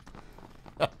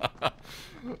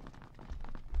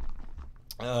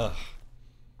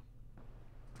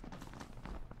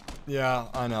 Yeah,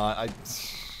 I know.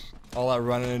 All that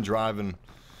running and driving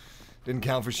didn't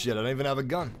count for shit. I don't even have a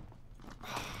gun.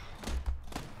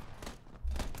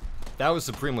 That was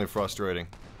supremely frustrating.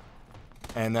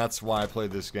 And that's why I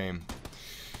played this game.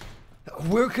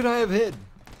 Where could I have hid?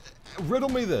 Riddle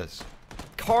me this.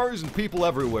 Cars and people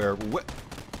everywhere.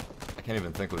 I can't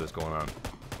even think what is going on.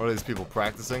 What are these people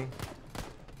practicing?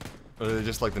 Or are they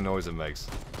just like the noise it makes?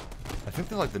 I think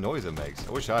they like the noise it makes.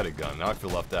 I wish I had a gun. Now I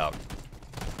feel left out.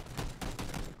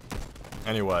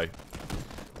 Anyway.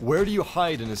 Where do you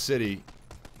hide in a city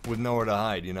with nowhere to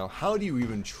hide, you know? How do you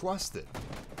even trust it?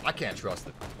 I can't trust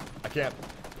it.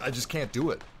 I just can't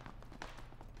do it.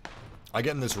 I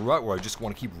get in this rut where I just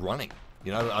want to keep running.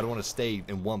 You know, I don't want to stay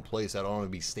in one place. I don't want to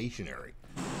be stationary.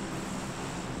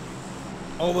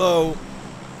 Although,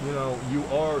 You know, you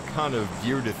are kind of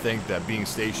geared to think that being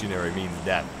stationary means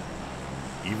death.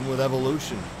 Even with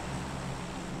evolution.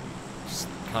 Just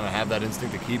kind of have that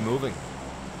instinct to keep moving.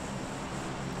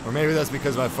 Or maybe that's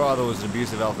because my father was an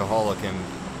abusive alcoholic and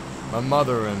my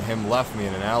mother and him left me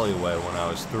in an alleyway when I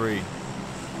was 3.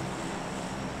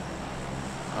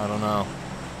 I don't know.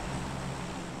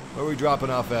 Where are we dropping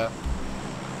off at?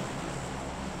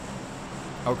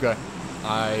 Okay.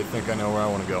 I think I know where I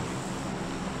want to go.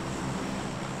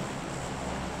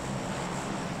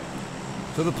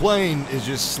 So the plane is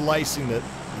just slicing the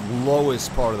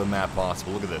lowest part of the map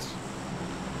possible. Look at this.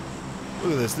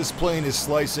 Look at this. This plane is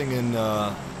slicing in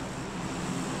the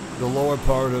lower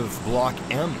part of Block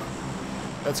M.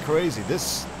 That's crazy.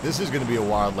 This is going to be a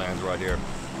wildlands right here.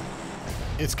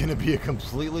 It's going to be a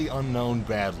completely unknown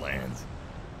Badlands.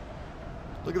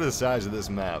 Look at the size of this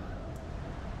map.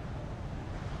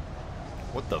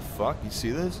 What the fuck? You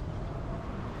see this?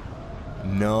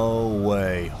 No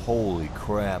way. Holy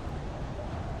crap.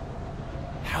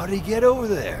 How'd he get over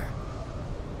there?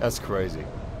 That's crazy.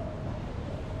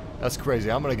 That's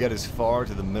crazy. I'm gonna get as far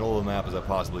to the middle of the map as I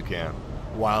possibly can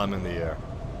while I'm in the air.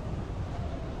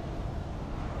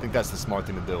 I think that's the smart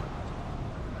thing to do.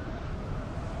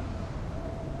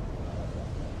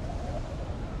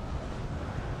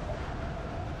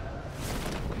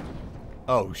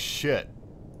 Oh shit.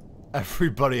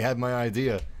 Everybody had my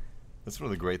idea. That's one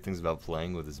of the great things about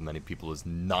playing with as many people as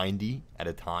 90 at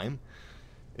a time,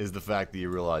 is the fact that you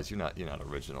realize you're not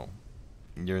original.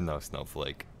 You're no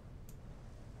snowflake.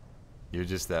 You're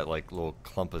just that like little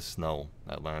clump of snow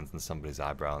that lands in somebody's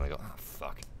eyebrow and they go, oh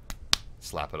fuck.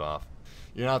 Slap it off.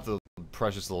 You're not the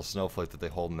precious little snowflake that they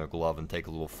hold in their glove and take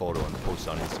a little photo and post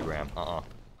on Instagram.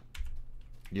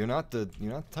 You're not the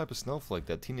type of snowflake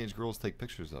that teenage girls take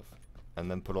pictures of and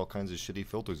then put all kinds of shitty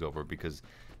filters over because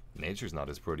nature's not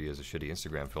as pretty as a shitty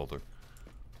Instagram filter.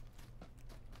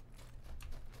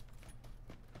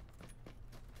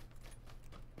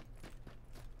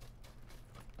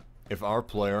 If our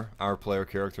player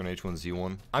character in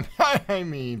H1Z1, I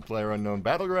mean PlayerUnknown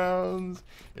Battlegrounds,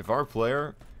 if our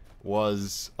player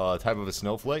was a type of a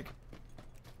snowflake,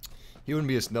 he wouldn't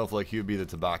be a snowflake, he would be the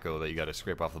tobacco that you gotta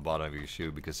scrape off the bottom of your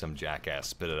shoe because some jackass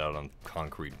spit it out on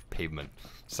concrete, pavement,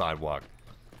 sidewalk.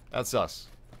 That's us.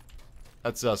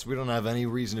 That's us. We don't have any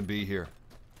reason to be here.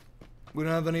 We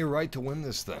don't have any right to win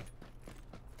this thing.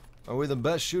 Are we the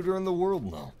best shooter in the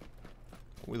world? No. Are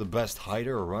we the best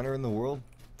hider or runner in the world?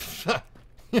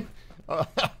 I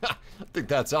think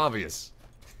that's obvious.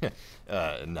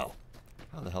 No.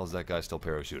 How the hell is that guy still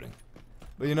parachuting?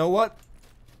 But you know what?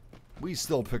 We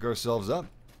still pick ourselves up.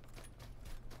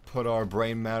 Put our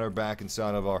brain matter back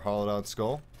inside of our hollowed out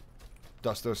skull.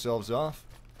 Dust ourselves off.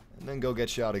 And then go get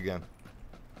shot again.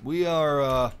 We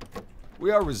are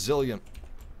resilient.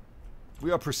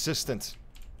 We are persistent.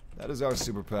 That is our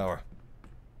superpower.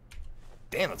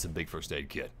 Damn, that's a big first aid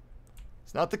kit.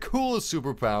 It's not the coolest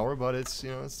superpower, but it's, you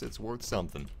know, it's worth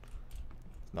something.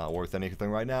 It's not worth anything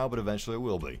right now, but eventually it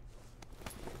will be.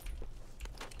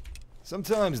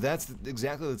 Sometimes that's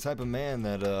exactly the type of man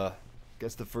that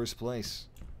gets the first place.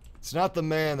 It's not the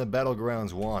man that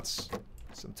Battlegrounds wants.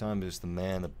 Sometimes it's the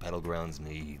man that Battlegrounds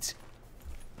needs.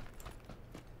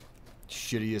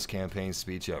 Shittiest campaign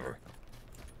speech ever.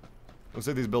 Looks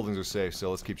like these buildings are safe, so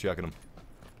let's keep checking them.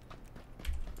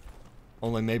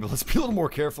 Only maybe let's be a little more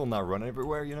careful and not run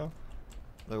everywhere, you know?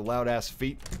 Their loud-ass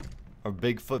feet. Our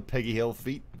Bigfoot Peggy Hill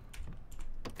feet.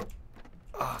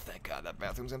 Oh, thank God that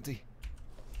bathroom's empty.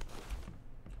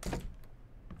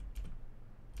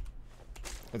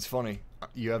 It's funny.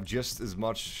 You have just as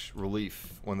much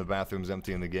relief when the bathroom's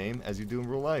empty in the game as you do in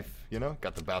real life, you know?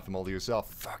 Got the bathroom all to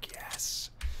yourself. Fuck yes.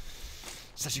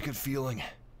 Such a good feeling.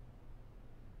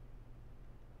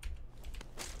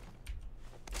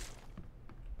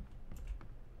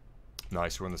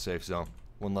 Nice, we're in the safe zone.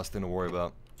 One less thing to worry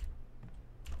about.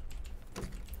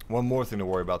 One more thing to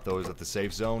worry about, though, is that the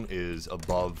safe zone is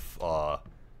above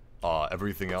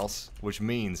everything else, which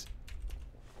means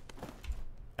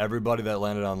everybody that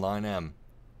landed on Line M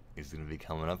is going to be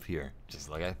coming up here, just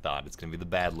like I thought. It's going to be the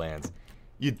Badlands.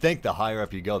 You'd think the higher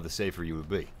up you go, the safer you would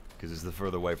be, because it's the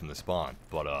further away from the spawn.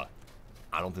 But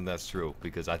I don't think that's true,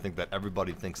 because I think that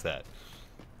everybody thinks that.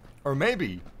 Or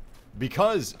maybe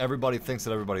because everybody thinks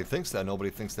that nobody thinks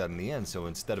that in the end. So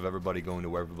instead of everybody going to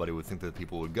where everybody would think that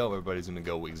people would go, everybody's going to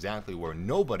go exactly where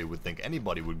nobody would think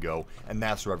anybody would go, and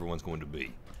that's where everyone's going to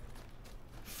be.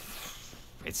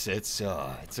 It's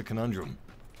a conundrum.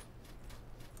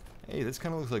 Hey, this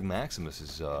kind of looks like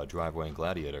Maximus's driveway in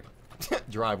Gladiator.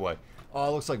 Driveway. Oh,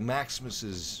 it looks like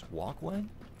Maximus's walkway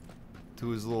to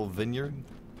his little vineyard,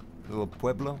 little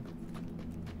pueblo,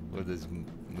 with his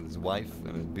with his wife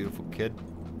and his beautiful kid.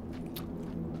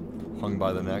 Hung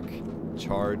by the neck,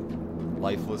 charred,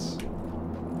 lifeless.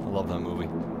 I love that movie.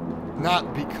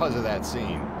 Not because of that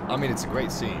scene. I mean, it's a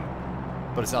great scene,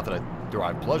 but it's not that I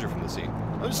derive pleasure from the scene.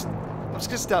 I'm just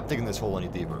gonna stop digging this hole any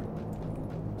deeper.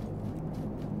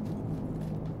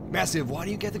 Massive, why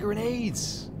do you get the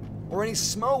grenades? Or any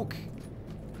smoke?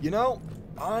 You know,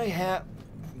 I have...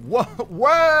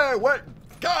 What?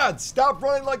 God, stop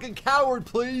running like a coward,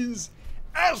 please!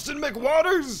 Ashton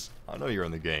McWaters! I know you're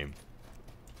in the game.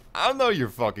 I know you're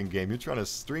fucking game. You're trying to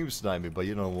stream snipe me, but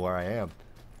you don't know where I am.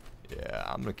 Yeah,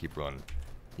 I'm gonna keep running.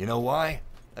 You know why?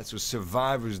 That's what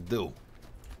survivors do.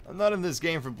 I'm not in this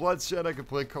game for bloodshed. I could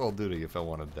play Call of Duty if I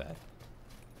wanted that.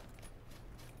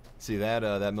 See that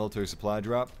military supply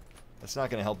drop? That's not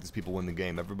gonna help these people win the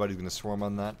game. Everybody's gonna swarm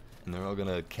on that, and they're all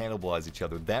gonna cannibalize each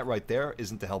other. That right there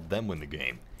isn't to help them win the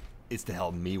game. It's to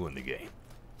help me win the game.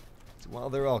 So while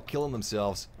they're all killing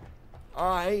themselves,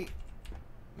 I'm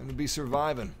gonna be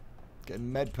surviving.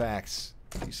 Getting med packs.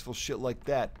 Useful shit like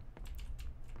that.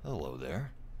 Hello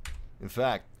there. In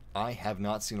fact, I have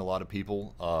not seen a lot of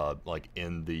people, like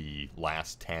in the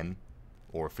last 10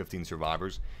 or 15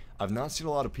 survivors. I've not seen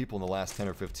a lot of people in the last 10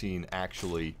 or 15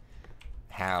 actually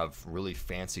have really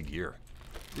fancy gear.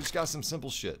 They just got some simple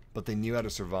shit, but they knew how to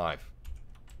survive.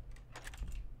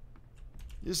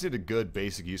 You just need a good,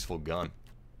 basic, useful gun.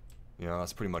 You know,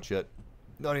 that's pretty much it.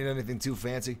 Don't need anything too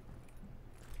fancy.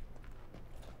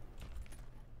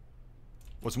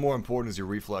 What's more important is your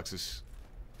reflexes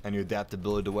and your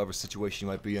adaptability to whatever situation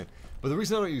you might be in. But the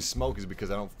reason I don't use smoke is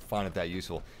because I don't find it that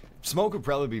useful. Smoke would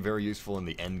probably be very useful in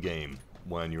the end game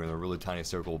when you're in a really tiny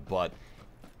circle, but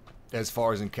as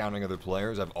far as encountering other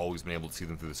players, I've always been able to see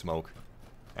them through the smoke.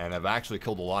 And I've actually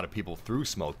killed a lot of people through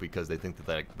smoke because they think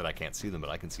that I can't see them, but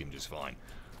I can see them just fine.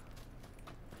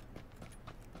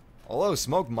 Although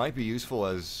smoke might be useful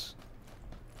as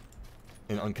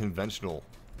an unconventional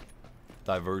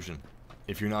diversion.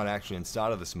 If you're not actually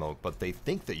inside of the smoke, but they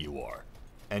think that you are.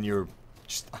 And you're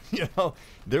just, you know,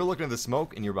 they're looking at the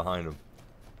smoke and you're behind them.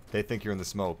 They think you're in the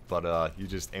smoke, but you're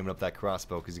just aiming up that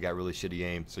crossbow because you got really shitty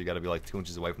aim, so you got to be like 2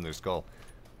 inches away from their skull.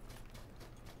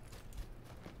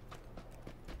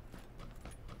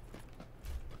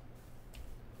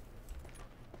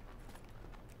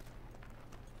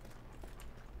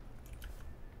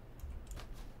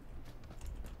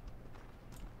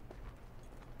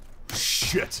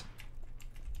 Shit!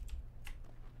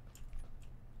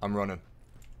 I'm running.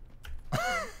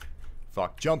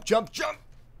 Fuck. Jump, jump, jump!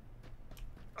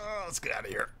 Oh, let's get out of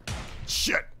here.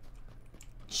 Shit!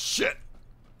 Shit!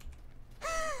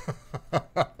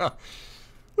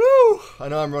 Woo! I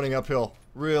know I'm running uphill.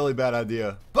 Really bad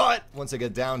idea. But, once I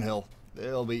get downhill,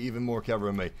 there'll be even more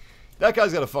covering me. That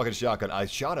guy's got a fucking shotgun. I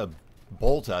shot a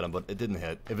bolt at him, but it didn't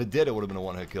hit. If it did, it would have been a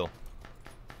one-hit kill.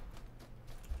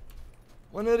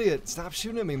 What an idiot. Stop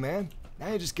shooting at me, man. Now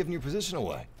you're just giving your position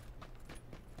away.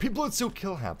 People are so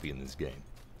kill happy in this game.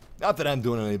 Not that I'm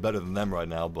doing any better than them right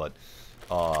now, but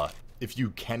if you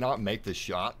cannot make the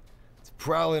shot, it's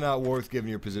probably not worth giving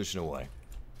your position away.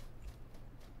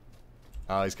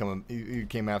 He's coming. He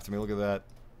came after me. Look at that.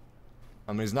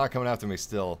 I mean, he's not coming after me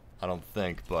still, I don't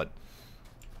think, but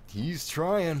he's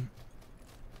trying.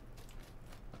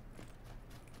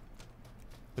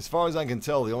 As far as I can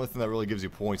tell, the only thing that really gives you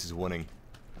points is winning.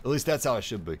 At least that's how it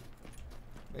should be.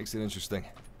 Makes it interesting.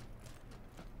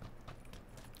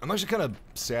 I'm actually kind of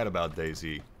sad about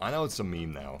DayZ. I know it's a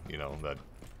meme now, you know, that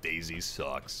DayZ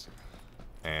sucks.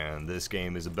 And this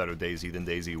game is a better DayZ than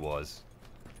DayZ was.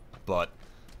 But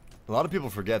a lot of people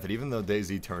forget that even though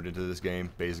DayZ turned into this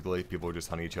game, basically, people were just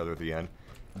hunting each other at the end.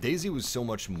 DayZ was so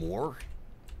much more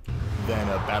than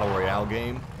a Battle Royale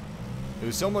game. It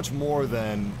was so much more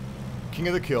than King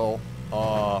of the Kill,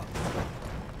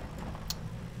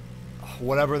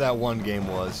 whatever that one game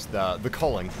was, the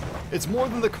Culling. It's more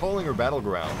than the Culling or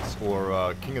Battlegrounds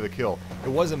or King of the Kill. It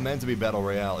wasn't meant to be Battle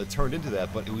Royale. It turned into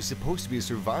that, but it was supposed to be a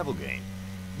survival game.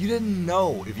 You didn't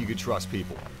know if you could trust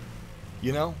people.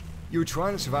 You know? You were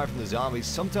trying to survive from the zombies.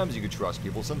 Sometimes you could trust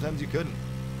people, sometimes you couldn't.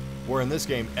 Where in this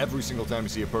game, every single time you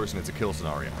see a person, it's a kill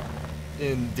scenario.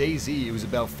 In DayZ, it was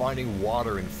about finding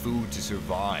water and food to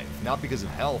survive. Not because of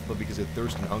health, but because of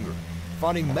thirst and hunger.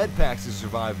 Finding med packs to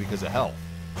survive because of health.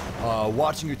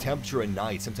 Watching your temperature at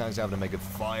night, sometimes having to make a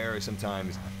fire,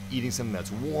 sometimes eating something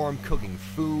that's warm, cooking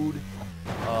food,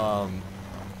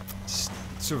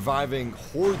 surviving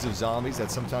hordes of zombies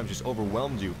that sometimes just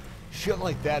overwhelmed you. Shit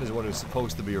like that is what it was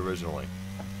supposed to be originally.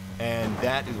 And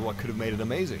that is what could have made it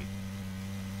amazing.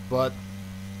 But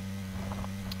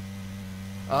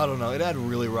I don't know, it had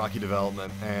really rocky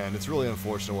development, and it's really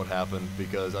unfortunate what happened,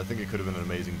 because I think it could have been an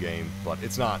amazing game, but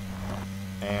it's not.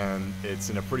 And it's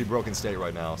in a pretty broken state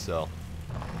right now, so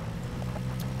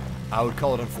I would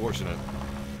call it unfortunate.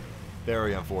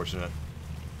 Very unfortunate.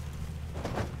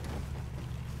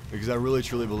 Because I really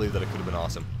truly believe that it could have been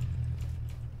awesome.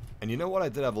 And you know what? I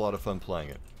did have a lot of fun playing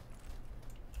it.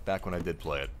 Back when I did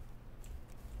play it.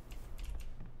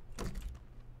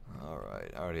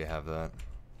 Alright, I already have that.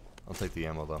 I'll take the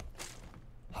ammo though.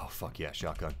 Oh fuck yeah,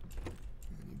 shotgun.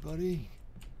 Anybody?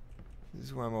 This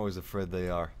is where I'm always afraid they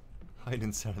are. Hide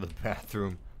inside of the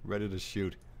bathroom, ready to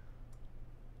shoot.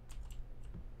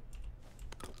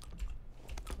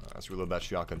 Let's reload that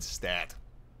shotgun stat.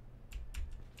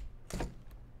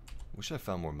 Wish I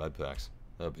found more med packs.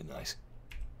 That'd be nice.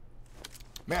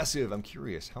 Massive, I'm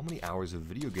curious, how many hours of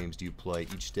video games do you play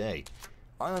each day?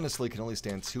 I honestly can only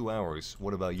stand 2 hours.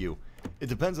 What about you? It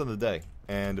depends on the day,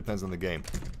 and depends on the game.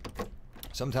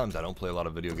 Sometimes I don't play a lot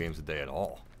of video games a day at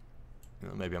all. You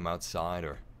know, maybe I'm outside,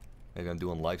 or maybe I'm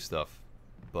doing life stuff.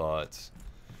 But,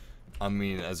 I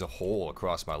mean, as a whole,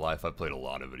 across my life, I've played a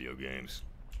lot of video games.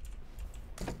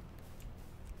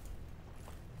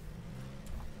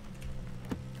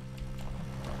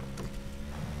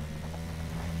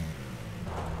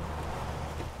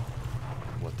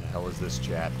 What the hell is this,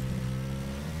 chat?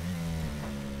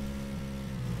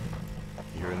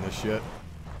 You hearing this shit?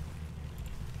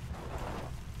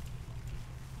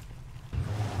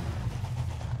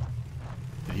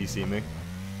 Did he see me?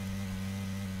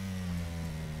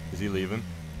 Is he leaving?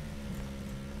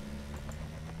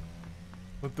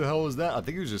 What the hell was that? I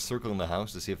think he was just circling the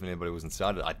house to see if anybody was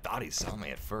inside it. I thought he saw me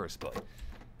at first, but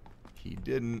he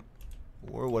didn't.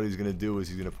 Or what he's gonna do is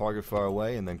he's gonna park it far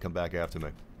away and then come back after me.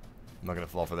 I'm not gonna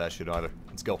fall for that shit either.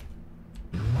 Let's go.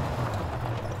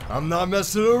 I'm not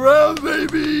messing around,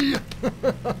 baby!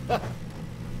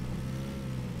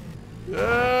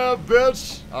 Yeah,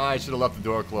 bitch! Oh, I should have left the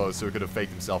door closed so he could have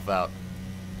faked himself out.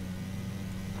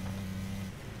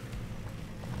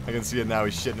 I can see it now,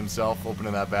 he's shitting himself,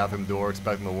 opening that bathroom door,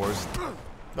 expecting the worst.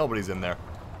 Nobody's in there.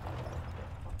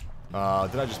 Did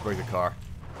I just break the car?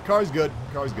 Car's good,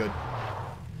 car's good.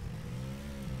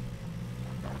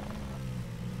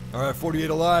 Alright, 48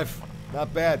 alive.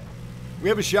 Not bad. We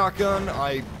have a shotgun.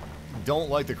 I don't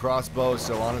like the crossbow,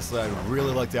 so honestly I'd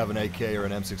really like to have an AK or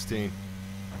an M16.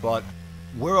 But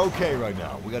we're okay right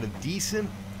now. We got a decent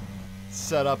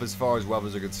setup as far as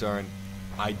weapons are concerned.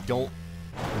 I don't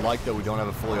like that we don't have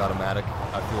a fully automatic.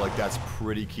 I feel like that's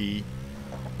pretty key.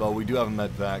 But we do have a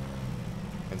med pack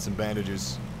and some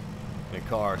bandages in a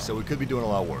car, so we could be doing a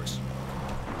lot worse.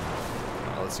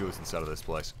 Now let's see what's inside of this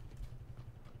place.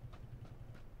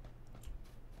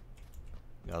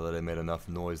 Now that I made enough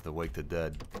noise to wake the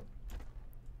dead.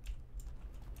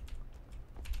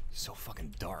 So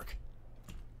fucking dark.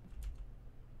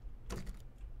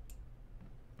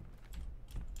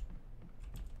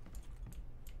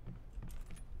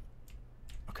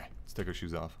 Okay, let's take our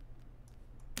shoes off.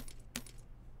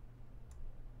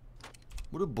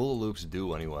 What do bullet loops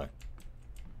do anyway?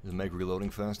 Does it make reloading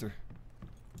faster?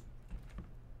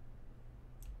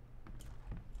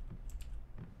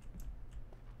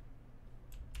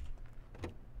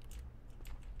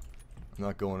 I'm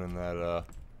not going in that,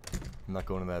 I'm not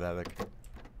going in that attic.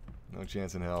 No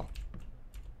chance in hell.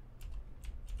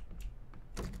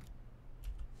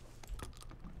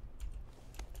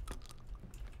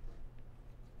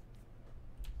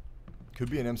 Could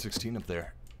be an M16 up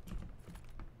there.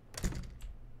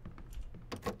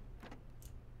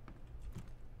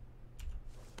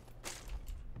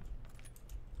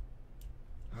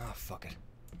 Ah, fuck it.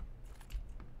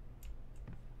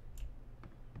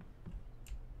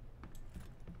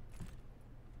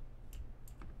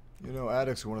 You know,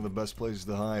 attics are one of the best places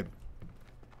to hide.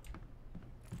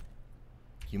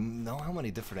 You know how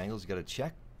many different angles you gotta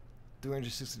check?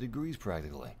 360 degrees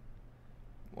practically.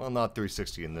 Well, not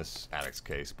 360 in this attic's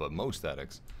case, but most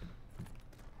attics.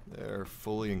 They're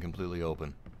fully and completely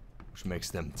open, which makes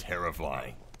them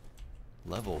terrifying.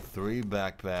 Level 3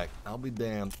 backpack, I'll be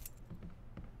damned.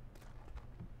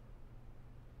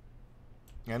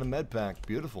 And a med pack,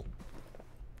 beautiful.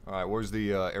 Alright, where's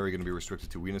the area going to be restricted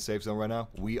to? We in a safe zone right now?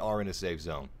 We are in a safe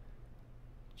zone.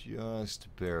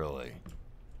 Just barely.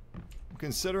 I'm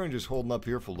considering just holding up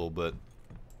here for a little bit.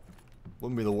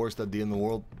 Wouldn't be the worst idea in the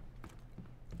world.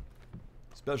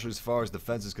 Especially as far as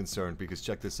defense is concerned, because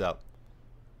check this out.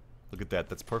 Look at that,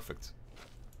 that's perfect.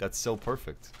 That's so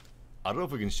perfect. I don't know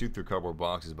if we can shoot through cardboard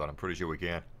boxes, but I'm pretty sure we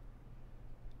can.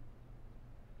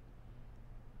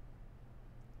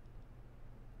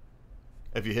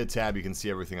 If you hit tab, you can see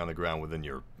everything on the ground within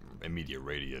your immediate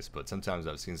radius, but sometimes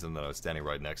I've seen something that I was standing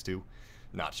right next to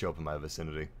not show up in my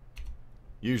vicinity.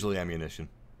 Usually ammunition.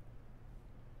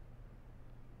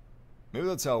 Maybe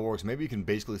that's how it works. Maybe you can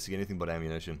basically see anything but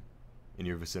ammunition in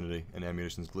your vicinity, and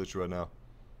ammunition's glitched right now.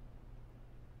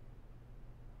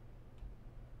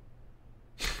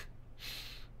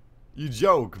 You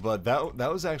joke, but that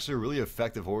was actually a really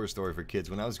effective horror story for kids.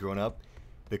 When I was growing up,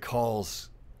 the calls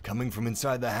coming from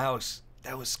inside the house,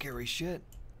 that was scary shit.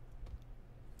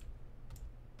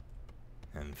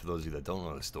 And for those of you that don't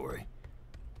know the story,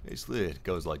 basically it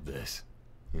goes like this.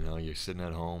 You know, you're sitting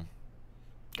at home,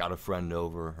 got a friend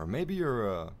over, or maybe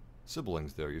your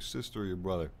siblings there, your sister or your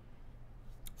brother.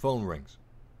 Phone rings.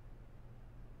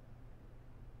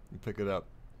 You pick it up.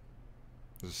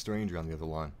 There's a stranger on the other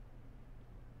line.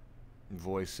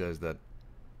 Voice says that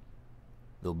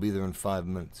they'll be there in 5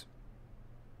 minutes.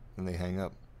 And they hang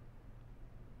up.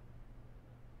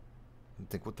 You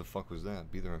think, what the fuck was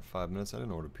that? Be there in 5 minutes? I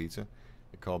didn't order pizza.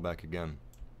 They call back again.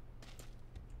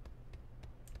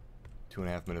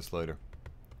 2.5 minutes later.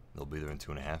 They'll be there in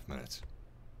 2.5 minutes.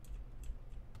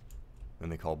 Then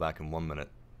they call back in 1 minute.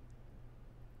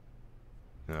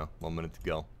 You know, 1 minute to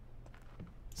go.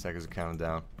 Seconds are counting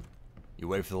down. You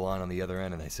wait for the line on the other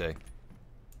end and they say,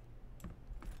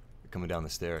 coming down the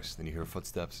stairs. Then you hear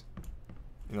footsteps.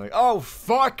 And you're like, oh,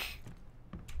 fuck!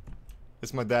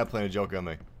 It's my dad playing a joke on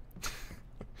me.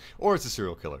 Or it's a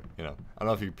serial killer, you know. I don't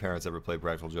know if your parents ever played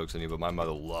practical jokes on you, but my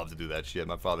mother loved to do that shit.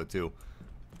 My father, too.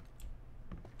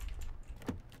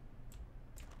 A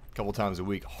couple times a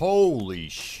week. Holy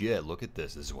shit, look at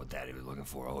this. This is what Daddy was looking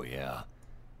for. Oh, yeah.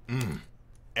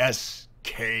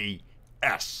 SKS.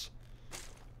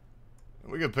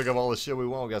 We can pick up all the shit we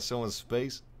want. We got so much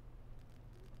space.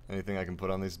 Anything I can put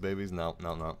on these babies? No,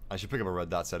 no, no. I should pick up a red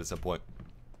dot set at some point.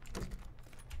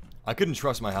 I couldn't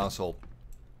trust my household.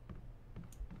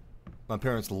 My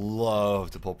parents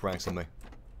love to pull pranks on me.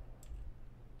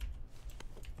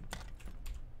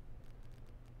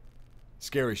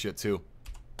 Scary shit, too.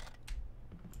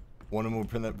 One of them would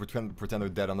pretend they're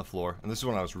dead on the floor. And this is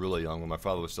when I was really young, when my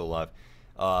father was still alive.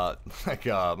 My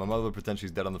mother would pretend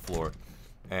she's dead on the floor.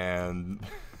 And...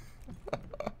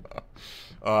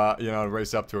 you know, I'd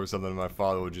race up to her or something, and my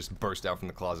father would just burst out from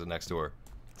the closet next to her.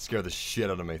 Scare the shit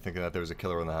out of me, thinking that there was a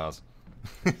killer in the house.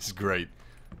 It's great.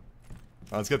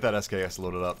 Let's get that SKS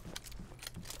loaded up.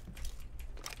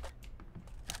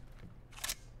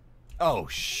 Oh,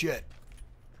 shit.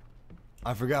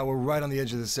 I forgot we're right on the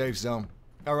edge of the safe zone.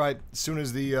 Alright, as soon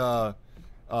as the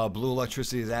blue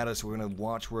electricity is at us, we're gonna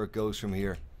watch where it goes from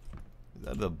here. Is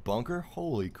that the bunker?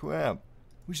 Holy crap.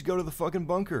 We should go to the fucking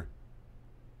bunker.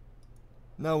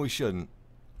 No, we shouldn't.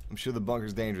 I'm sure the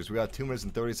bunker's dangerous. We got 2 minutes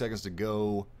and 30 seconds to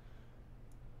go.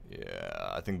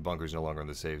 Yeah, I think bunker's no longer in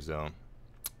the safe zone.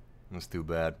 That's too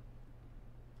bad.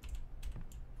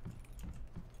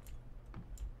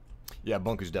 Yeah,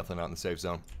 bunker's definitely not in the safe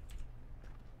zone.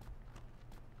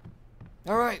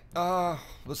 Alright,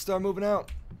 let's start moving out.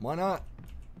 Why not?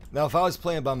 Now, if I was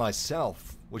playing by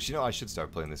myself, which, you know, I should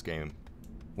start playing this game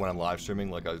when I'm live streaming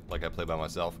like I play by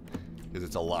myself, because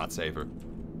it's a lot safer.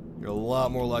 You're a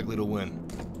lot more likely to win.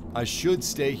 I should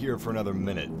stay here for another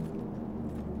minute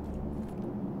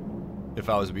if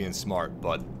I was being smart,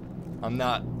 but I'm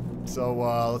not. So,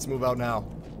 let's move out now,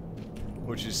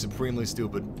 which is supremely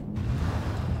stupid.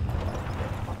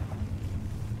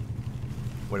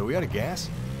 Wait, are we out of gas?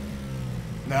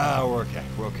 Nah, we're okay.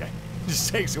 We're okay. It just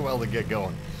takes a while to get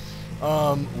going.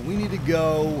 We need to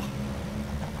go...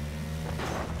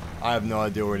 I have no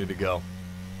idea where we need to go.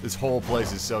 This whole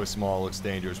place is so small, it looks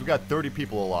dangerous. We got 30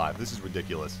 people alive. This is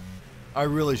ridiculous. I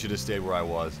really should have stayed where I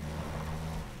was.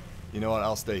 You know what?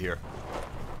 I'll stay here.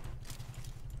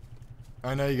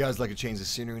 I know you guys like a change of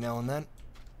scenery now and then.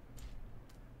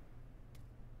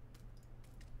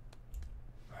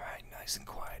 Alright, nice and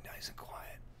quiet, nice and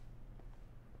quiet.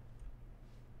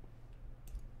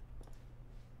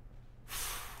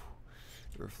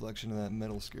 The reflection of that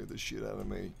metal scared the shit out of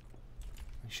me.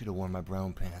 I should have worn my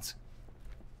brown pants.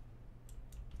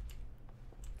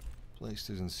 Place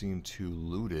doesn't seem too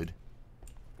looted.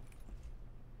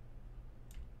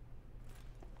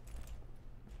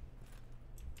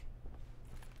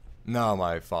 No,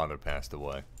 my father passed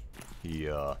away. He,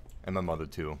 and my mother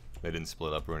too. They didn't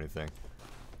split up or anything.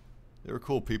 They were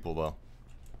cool people, though.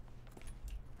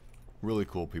 Really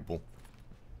cool people.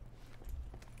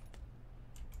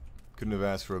 Couldn't have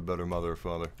asked for a better mother or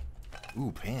father.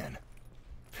 Ooh, pan.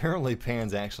 Apparently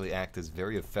pans actually act as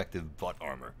very effective butt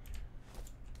armor.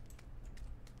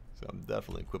 So I'm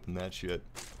definitely equipping that shit.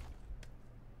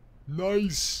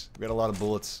 Nice! We got a lot of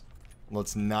bullets.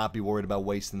 Let's not be worried about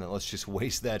wasting that. Let's just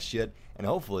waste that shit and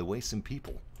hopefully waste some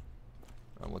people.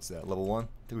 What's that? Level 1? I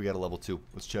think we got a level 2.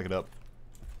 Let's check it up.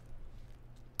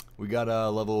 We got a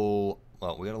level...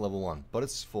 Well, we got a level 1, but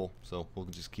it's full, so we'll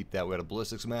just keep that. We got a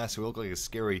ballistics mask. We look like a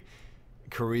scary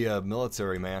Korea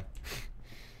military man.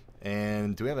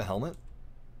 And do we have a helmet?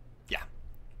 Yeah.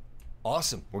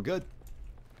 Awesome. We're good.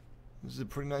 This is a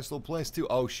pretty nice little place, too.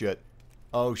 Oh, shit.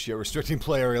 Oh, shit. Restricting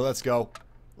play area. Let's go.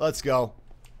 Let's go.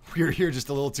 We were here just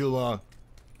a little too long.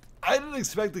 I didn't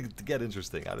expect it to get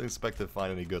interesting. I didn't expect to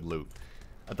find any good loot.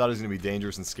 I thought it was going to be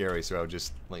dangerous and scary, so I would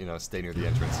just, you know, stay near the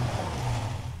entrance.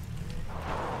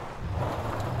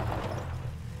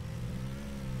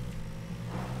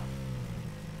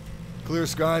 Clear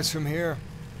skies from here.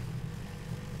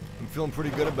 I'm feeling pretty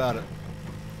good about it.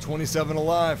 27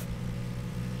 alive.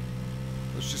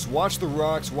 Let's just watch the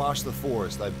rocks, watch the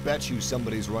forest. I bet you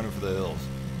somebody's running for the hills.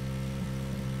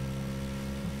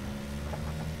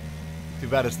 Too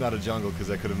bad it's not a jungle, because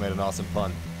I could have made an awesome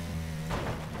pun.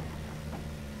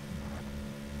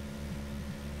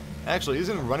 Actually,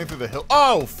 isn't it running through the hill?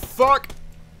 Oh, fuck!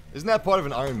 Isn't that part of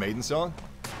an Iron Maiden song?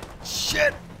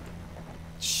 Shit!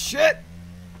 Shit!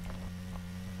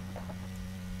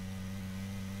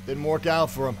 Didn't work out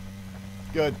for him.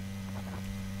 Good.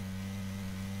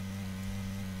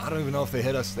 I don't even know if they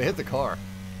hit us. They hit the car.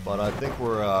 But I think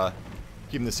we're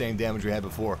keeping the same damage we had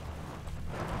before.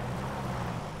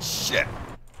 Shit!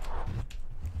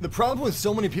 The problem with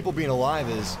so many people being alive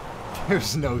is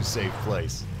there's no safe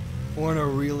place. We're in a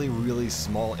really, really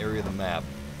small area of the map.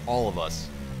 All of us.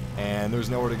 And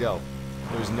there's nowhere to go.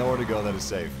 There's nowhere to go that is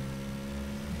safe.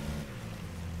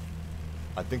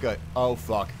 I think oh,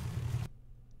 fuck.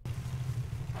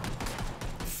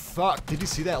 Fuck, did you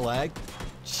see that lag?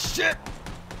 Shit!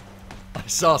 I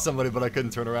saw somebody, but I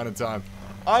couldn't turn around in time.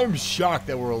 I'm shocked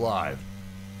that we're alive.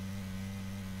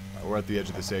 Right, we're at the edge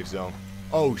of the safe zone.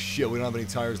 Oh shit, we don't have any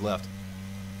tires left.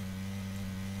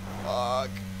 Fuck.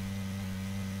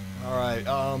 Alright,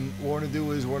 what we're gonna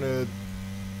do is we're gonna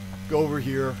go over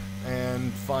here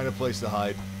and find a place to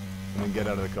hide, and then get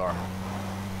out of the car.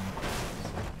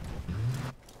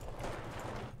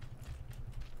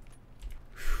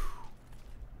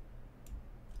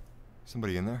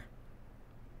 Somebody in there?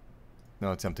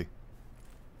 No, it's empty.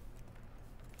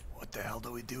 What the hell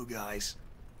do we do, guys?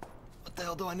 What the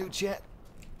hell do I do, chat?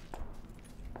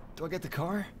 Do I get the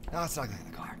car? No, it's not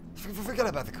getting the car. Forget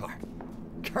about the car.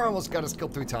 Car almost got us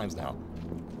killed 3 times now.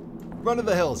 Run to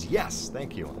the hills. Yes,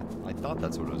 thank you. I thought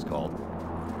that's what it was called.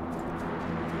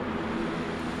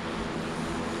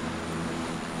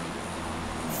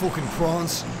 Fucking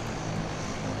prawns.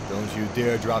 Don't you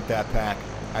dare drop that pack.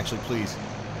 Actually, please.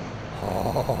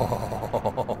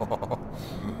 Oh.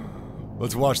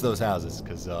 Let's watch those houses,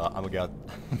 because I'm about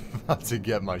to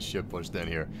get my shit pushed in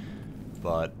here.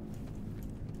 But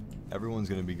everyone's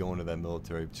going to be going to that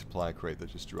military supply crate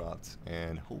that just dropped,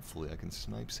 and hopefully I can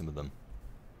snipe some of them.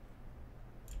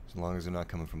 As long as they're not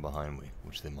coming from behind me,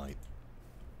 which they might.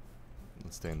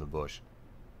 Let's stay in the bush.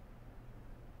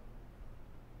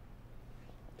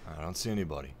 I don't see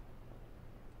anybody.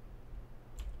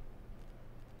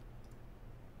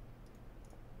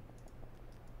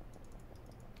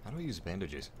 How do I use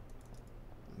bandages?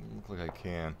 Doesn't look like I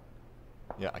can.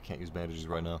 Yeah, I can't use bandages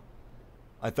right now.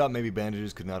 I thought maybe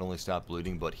bandages could not only stop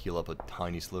bleeding, but heal up a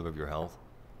tiny sliver of your health.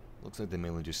 Looks like they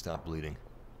mainly just stop bleeding.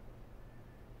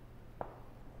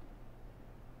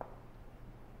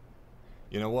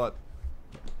 You know what?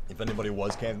 If anybody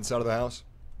was camped inside of the house,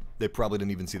 they probably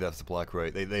didn't even see that supply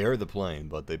crate. They heard the plane,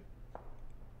 but they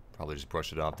probably just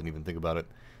brushed it off, didn't even think about it.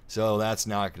 So that's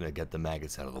not going to get the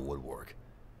maggots out of the woodwork.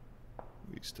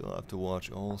 We still have to watch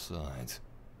all sides.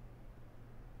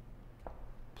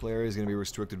 Play area is going to be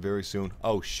restricted very soon.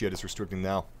 Oh shit, it's restricting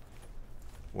now.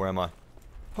 Where am I?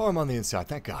 Oh, I'm on the inside,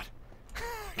 thank God.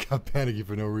 I got panicky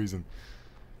for no reason.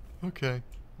 Okay,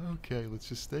 okay, let's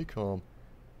just stay calm.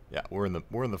 Yeah, we're in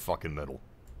the fucking middle.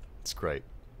 It's great.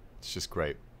 It's just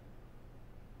great.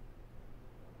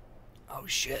 Oh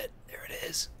shit, there it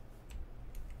is.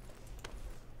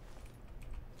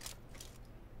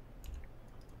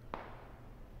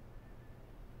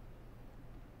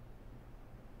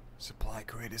 Supply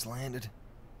crate has landed.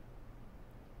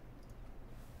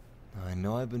 I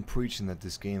know I've been preaching that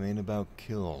this game ain't about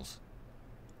kills.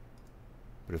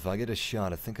 But if I get a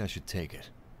shot, I think I should take it.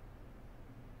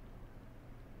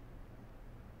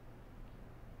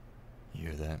 You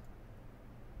hear that?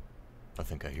 I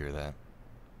think I hear that.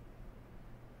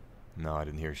 No, I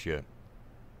didn't hear shit.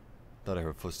 Thought I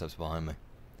heard footsteps behind me.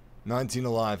 19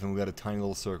 alive and we got a tiny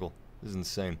little circle. This is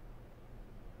insane.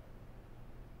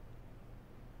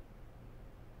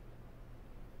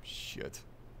 Shit.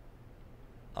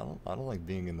 I don't like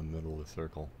being in the middle of the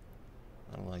circle.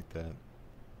 I don't like that.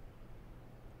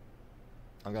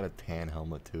 I got a tan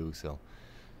helmet too, so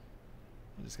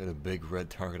I just got a big red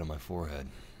target on my forehead.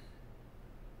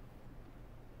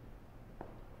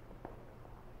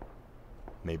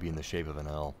 Maybe in the shape of an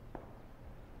L.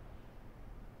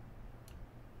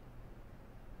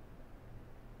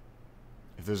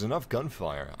 If there's enough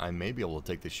gunfire, I may be able to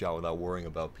take this shot without worrying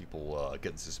about people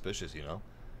getting suspicious, you know?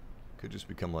 Could just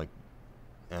become like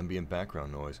ambient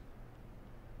background noise.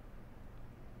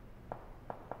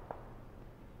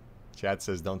 Chat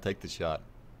says don't take the shot.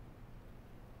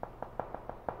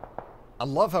 I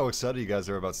love how excited you guys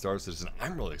are about Star Citizen.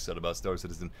 I'm really excited about Star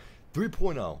Citizen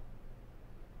 3.0.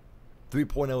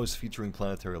 3.0 is featuring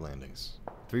planetary landings.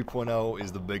 3.0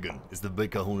 is the big one. It's the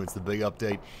big kahuna. It's the big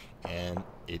update. And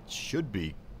it should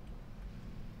be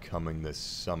coming this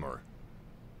summer.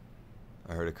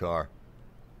 I heard a car.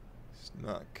 It's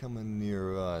not coming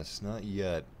near us. Not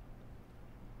yet.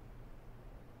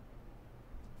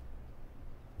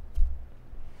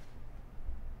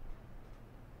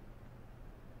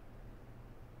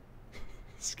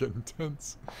 It's getting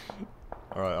tense.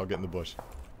 Alright, I'll get in the bush.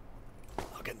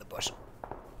 I'll get in the bush.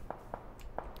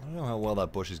 I don't know how well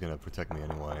that bush is going to protect me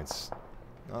anyway. It's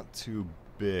not too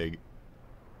big.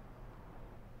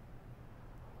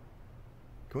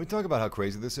 Can we talk about how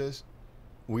crazy this is?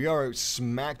 We are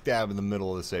smack dab in the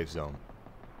middle of the safe zone,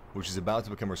 which is about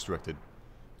to become restricted,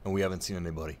 and we haven't seen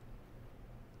anybody.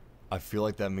 I feel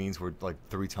like that means we're like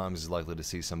 3 times as likely to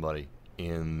see somebody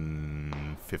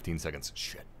in 15 seconds.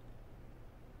 Shit.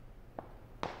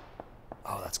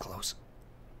 Oh, that's close.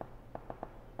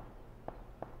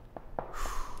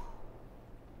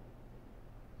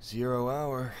 0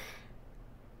 hour.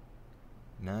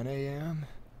 9 a.m.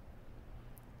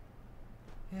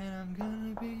 And I'm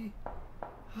gonna be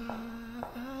high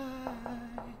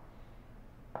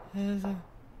as a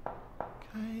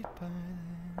kite by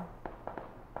then.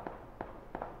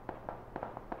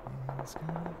 And it's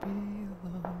gonna be a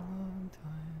long, long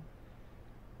time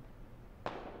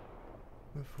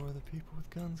before the people with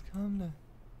guns come to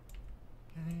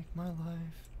take my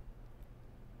life.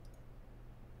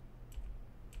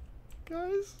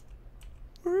 Guys,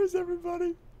 where is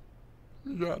everybody?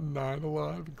 We got 9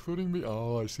 alive, including me.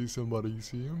 Oh, I see somebody. You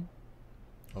see him?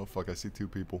 Oh, fuck, I see 2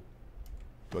 people.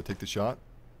 Do I take the shot?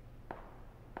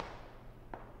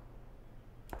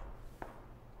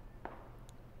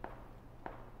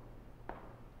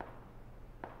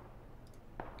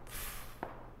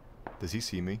 Does he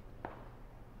see me?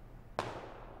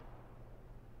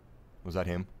 Was that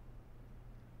him?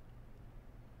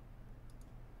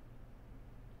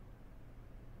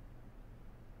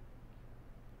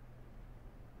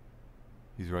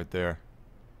 He's right there.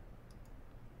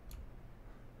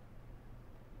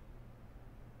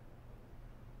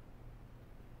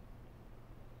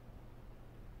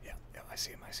 Yeah, I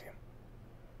see him, I see him.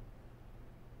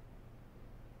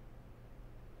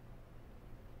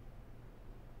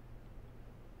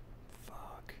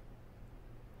 Fuck.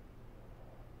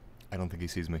 I don't think he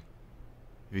sees me.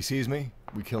 If he sees me,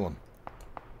 we kill him.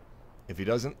 If he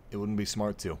doesn't, it wouldn't be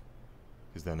smart to.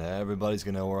 Because then everybody's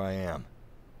gonna know where I am.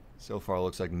 So far, it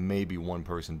looks like maybe 1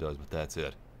 person does, but that's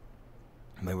it.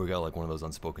 Maybe we got like one of those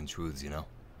unspoken truths, you know?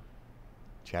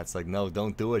 Chat's like, no,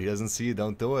 don't do it. He doesn't see you.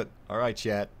 Don't do it. Alright,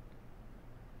 chat.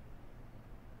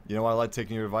 You know why I like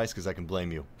taking your advice? Because I can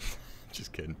blame you.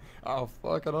 Just kidding. Oh,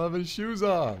 fuck. I don't have any shoes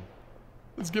on.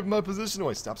 Let's give my position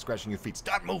away. Stop scratching your feet.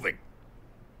 Stop moving.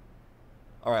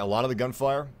 Alright, a lot of the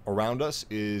gunfire around us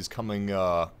is coming,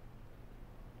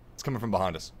 it's coming from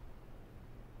behind us.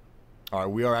 Alright,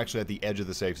 we are actually at the edge of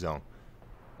the safe zone.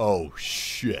 Oh,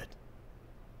 shit.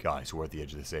 Guys, we're at the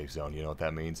edge of the safe zone. You know what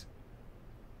that means?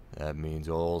 That means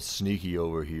old Sneaky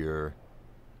over here,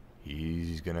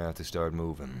 he's gonna have to start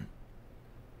moving.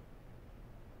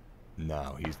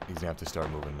 Now, he's gonna have to start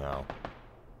moving now.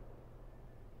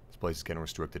 This place is getting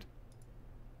restricted.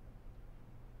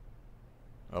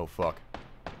 Oh, fuck.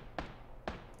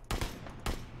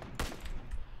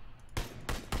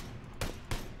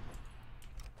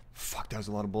 Fuck, that was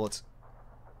a lot of bullets.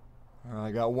 Alright,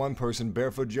 I got 1 person.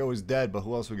 Barefoot Joe is dead, but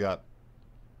who else we got?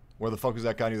 Where the fuck was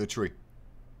that guy near the tree?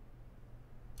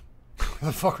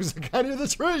 Where the fuck was the guy near the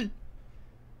tree?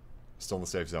 Still in the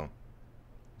safe zone.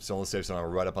 Still in the safe zone.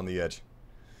 I'm right up on the edge.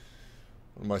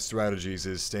 One of my strategies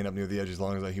is staying up near the edge as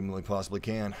long as I humanly possibly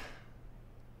can.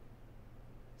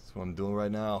 That's what I'm doing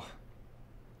right now.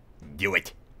 Do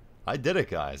it! I did it,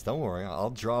 guys. Don't worry.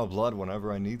 I'll draw blood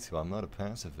whenever I need to. I'm not a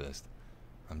pacifist.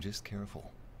 I'm just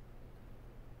careful.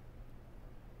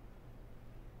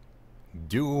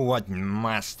 Do what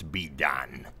must be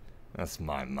done. That's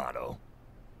my motto.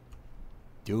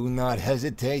 Do not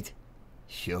hesitate.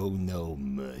 Show no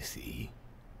mercy.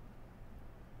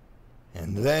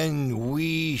 And then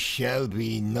we shall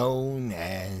be known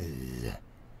as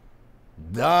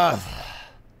the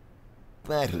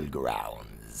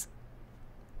Battlegrounds.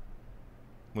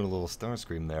 Went a little star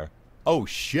scream there. Oh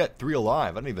shit, 3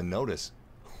 alive. I didn't even notice.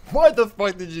 What the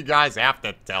fuck did you guys have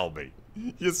to tell me?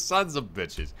 You sons of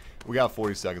bitches. We got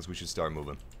 40 seconds. We should start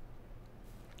moving.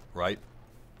 Right?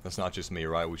 That's not just me,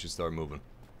 right? We should start moving.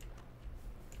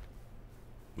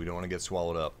 We don't want to get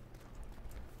swallowed up.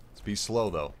 Let's be slow,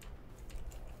 though.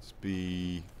 Let's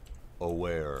be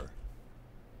aware.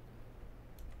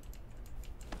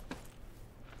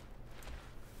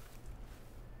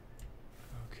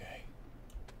 Okay.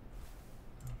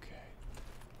 Okay.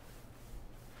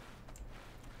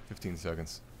 15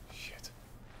 seconds. Shit.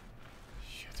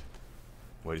 Shit.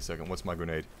 Wait a second. What's my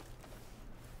grenade?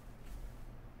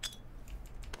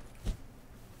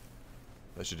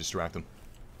 That should distract him.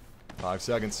 5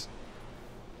 seconds.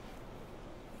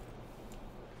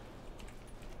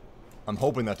 I'm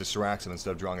hoping that distracts him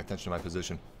instead of drawing attention to my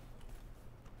position.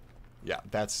 Yeah,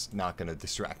 that's not going to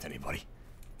distract anybody.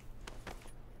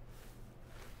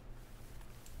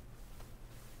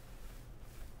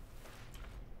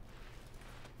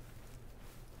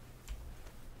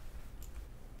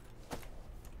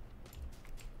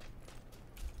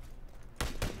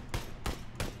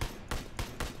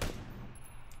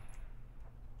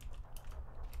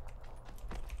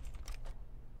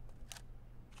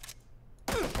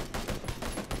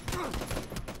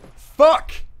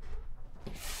 Fuck!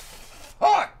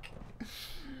 Fuck!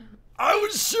 I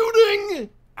was shooting!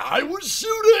 I was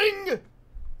shooting!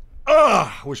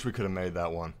 Ugh! Wish we could have made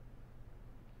that one.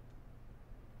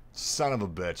 Son of a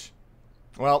bitch.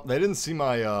 Well, they didn't see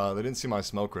my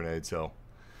smoke grenade, so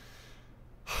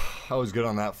I was good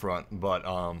on that front. But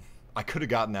I could have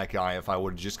gotten that guy if I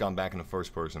would have just gone back into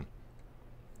first person.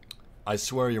 I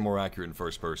swear you're more accurate in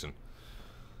first person.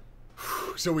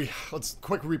 So let's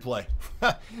quick replay.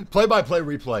 Play-by-play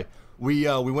replay. We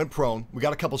went prone. We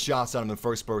got a couple shots on him in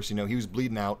first person. You know, he was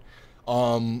bleeding out.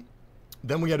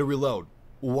 Then we had to reload.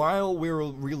 While we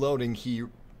were reloading, he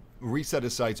reset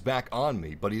his sights back on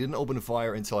me, but he didn't open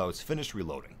fire until I was finished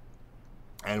reloading.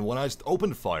 And when I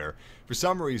opened fire, for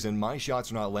some reason, my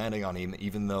shots were not landing on him,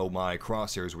 even though my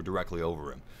crosshairs were directly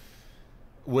over him.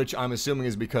 Which I'm assuming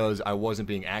is because I wasn't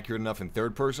being accurate enough in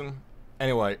third person.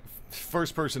 Anyway,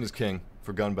 first person is king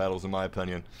for gun battles, in my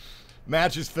opinion.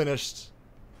 Match is finished.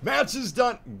 Match is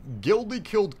done. Gildy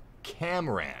killed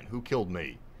Cameron. Who killed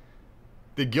me?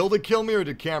 Did Gildy kill me or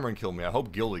did Cameron kill me? I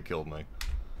hope Gildy killed me.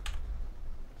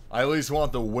 I at least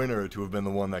want the winner to have been the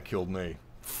one that killed me.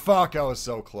 Fuck, I was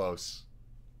so close.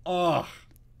 Ugh.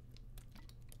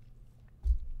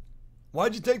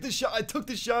 Why'd you take the shot? I took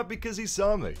the shot because he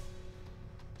saw me.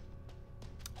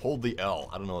 Hold the L.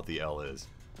 I don't know what the L is.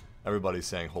 Everybody's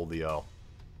saying hold the L.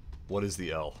 What is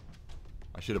the L?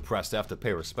 I should have pressed F to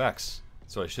pay respects.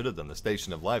 So I should have done. The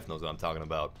Station of Life knows what I'm talking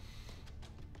about.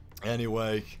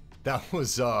 Anyway, that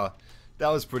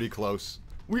was pretty close.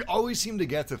 We always seem to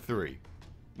get to 3.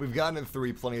 We've gotten to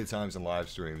 3 plenty of times in live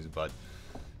streams, but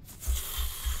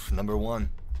number 1.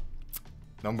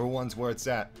 Number 1's where it's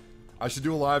at. I should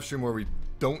do a live stream where we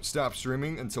don't stop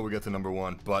streaming until we get to number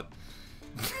 1, but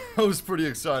that was pretty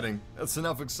exciting. That's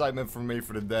enough excitement for me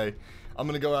for today. I'm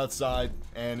gonna go outside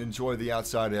and enjoy the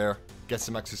outside air, get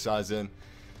some exercise in.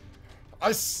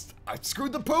 I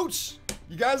screwed the pooch.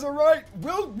 You guys all right?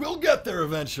 We'll get there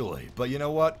eventually. But you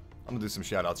know what? I'm gonna do some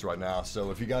shout-outs right now.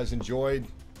 So if you guys enjoyed,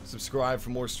 subscribe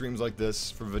for more streams like this,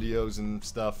 for videos and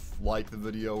stuff. Like the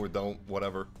video or don't,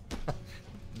 whatever.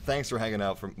 Thanks for hanging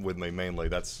out with me mainly.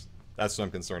 That's what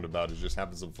I'm concerned about, is just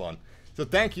having some fun. So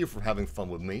thank you for having fun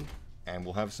with me. And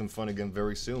we'll have some fun again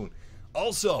very soon.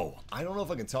 Also, I don't know if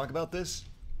I can talk about this.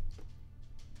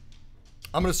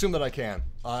 I'm going to assume that I can.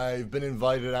 I've been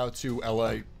invited out to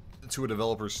LA to a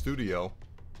developer's studio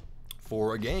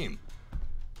for a game.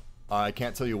 I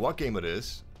can't tell you what game it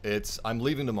is. I'm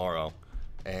leaving tomorrow,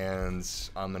 and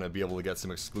I'm going to be able to get some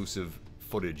exclusive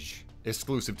footage.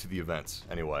 Exclusive to the events,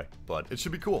 anyway. But it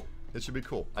should be cool. It should be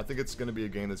cool. I think it's going to be a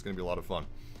game that's going to be a lot of fun.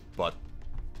 But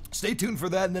stay tuned for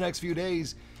that in the next few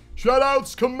days.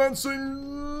 Shoutouts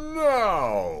commencing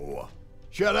now!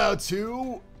 Shout out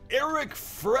to Eric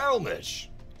Frelnish.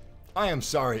 I am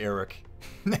sorry, Eric.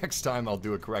 Next time I'll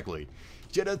do it correctly.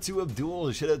 Shout out to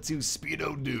Abdul. Shout out to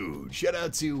Speedo Dude. Shout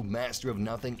out to Master of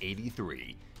Nothing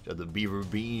 83. Shout out to Beaver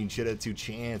Bean. Shout out to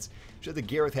Chance. Shout out to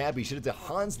Gareth Happy. Shout out to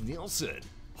Hans Nielsen.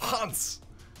 Hans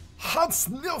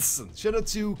Nielsen. Shout out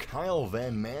to Kyle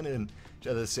Van Manen.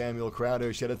 Shout out to Samuel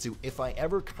Crowder. Shout out to If I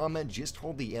Ever Comment, Just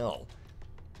Hold the L.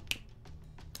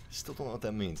 Still don't know what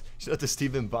that means. Shout out to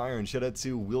Stephen Byron. Shout out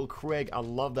to Will Craig. I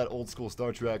love that old school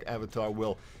Star Trek avatar,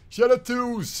 Will. Shout out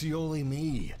to Sioli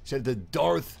Me. Shout out to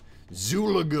Darth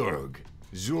Zulagurg.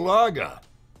 Zulaga.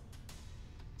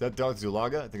 Is that Darth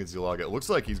Zulaga? I think it's Zulaga. It looks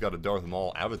like he's got a Darth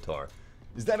Maul avatar.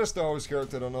 Is that a Star Wars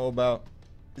character I don't know about?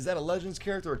 Is that a Legends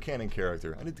character or a canon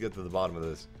character? I need to get to the bottom of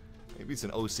this. Maybe it's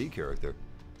an OC character.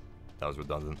 That was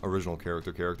redundant. Original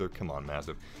character. Come on,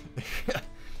 Massive.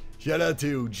 Shout out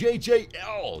to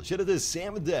JJL. Shout out to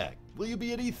Samadak. Will you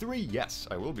be at E3? Yes,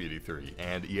 I will be at E3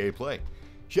 and EA Play.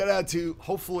 Shout out to,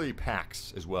 hopefully,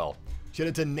 PAX as well. Shout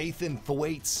out to Nathan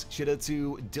Thwaites. Shout out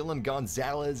to Dylan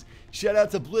Gonzalez. Shout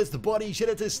out to Blitz the Buddy. Shout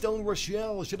out to Stone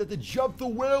Rochelle. Shout out to Jump the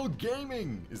Whale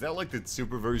Gaming. Is that like the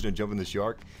super version of Jumping the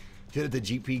Shark? Shout out to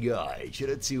GP Guy. Shout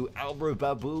out to Albert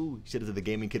Babu. Shout out to the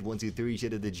Gaming Kid 123.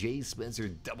 Shout out to J Spencer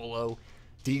 00.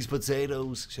 D's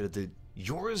Potatoes. Shout out to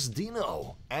Yours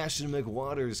Dino. Ashton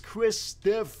McWaters. Chris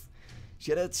Stiff.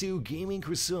 Shout out to Gaming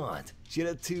Croissant. Shout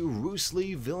out to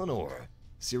Roosely Villanor.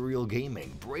 Serial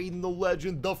Gaming. Braden the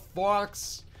Legend. The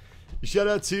Fox. Shout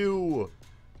out to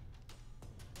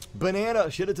Banana.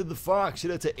 Shout out to the Fox.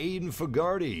 Shout out to Aiden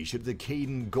Fagardi. Shout out to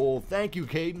Caden Gold. Thank you,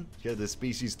 Caden. Shout out to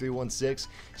Species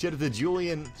 316. Shout out to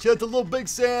Julian. Shout out to Little Big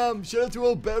Sam. Shout out to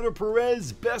Alberto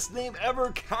Perez. Best name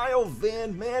ever. Kyle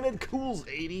Van Man and Cools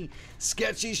 80.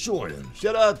 Sketchy Shorten.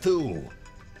 Shout out to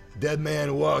Dead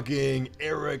Man Walking.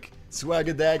 Eric.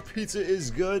 Swagadak. Pizza is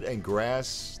good and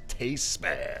grass tastes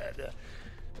bad.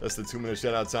 That's the 2-minute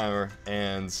shout out timer.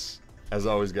 And as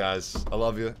always, guys, I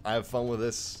love you. I have fun with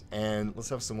this, and let's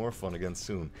have some more fun again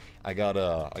soon. I got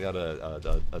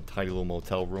a tiny little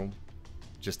motel room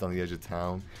just on the edge of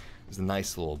town. It's a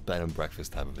nice little bed and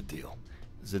breakfast type of a deal.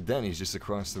 There's a Denny's just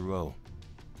across the road.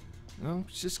 You know,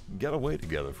 just get away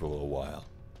together for a little while.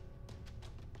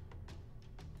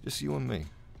 Just you and me.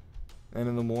 And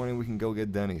in the morning, we can go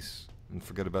get Denny's and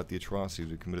forget about the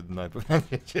atrocities we committed the night before.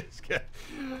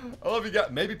 I love you guys.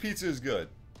 Maybe pizza is good.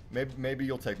 Maybe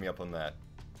you'll take me up on that.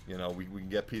 You know, we can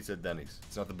get pizza at Denny's.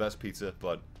 It's not the best pizza,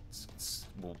 but it's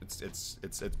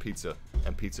pizza,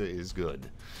 and pizza is good.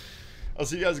 I'll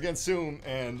see you guys again soon,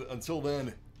 and until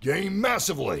then, game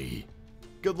massively.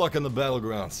 Good luck on the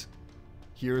battlegrounds.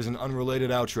 Here's an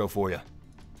unrelated outro for you.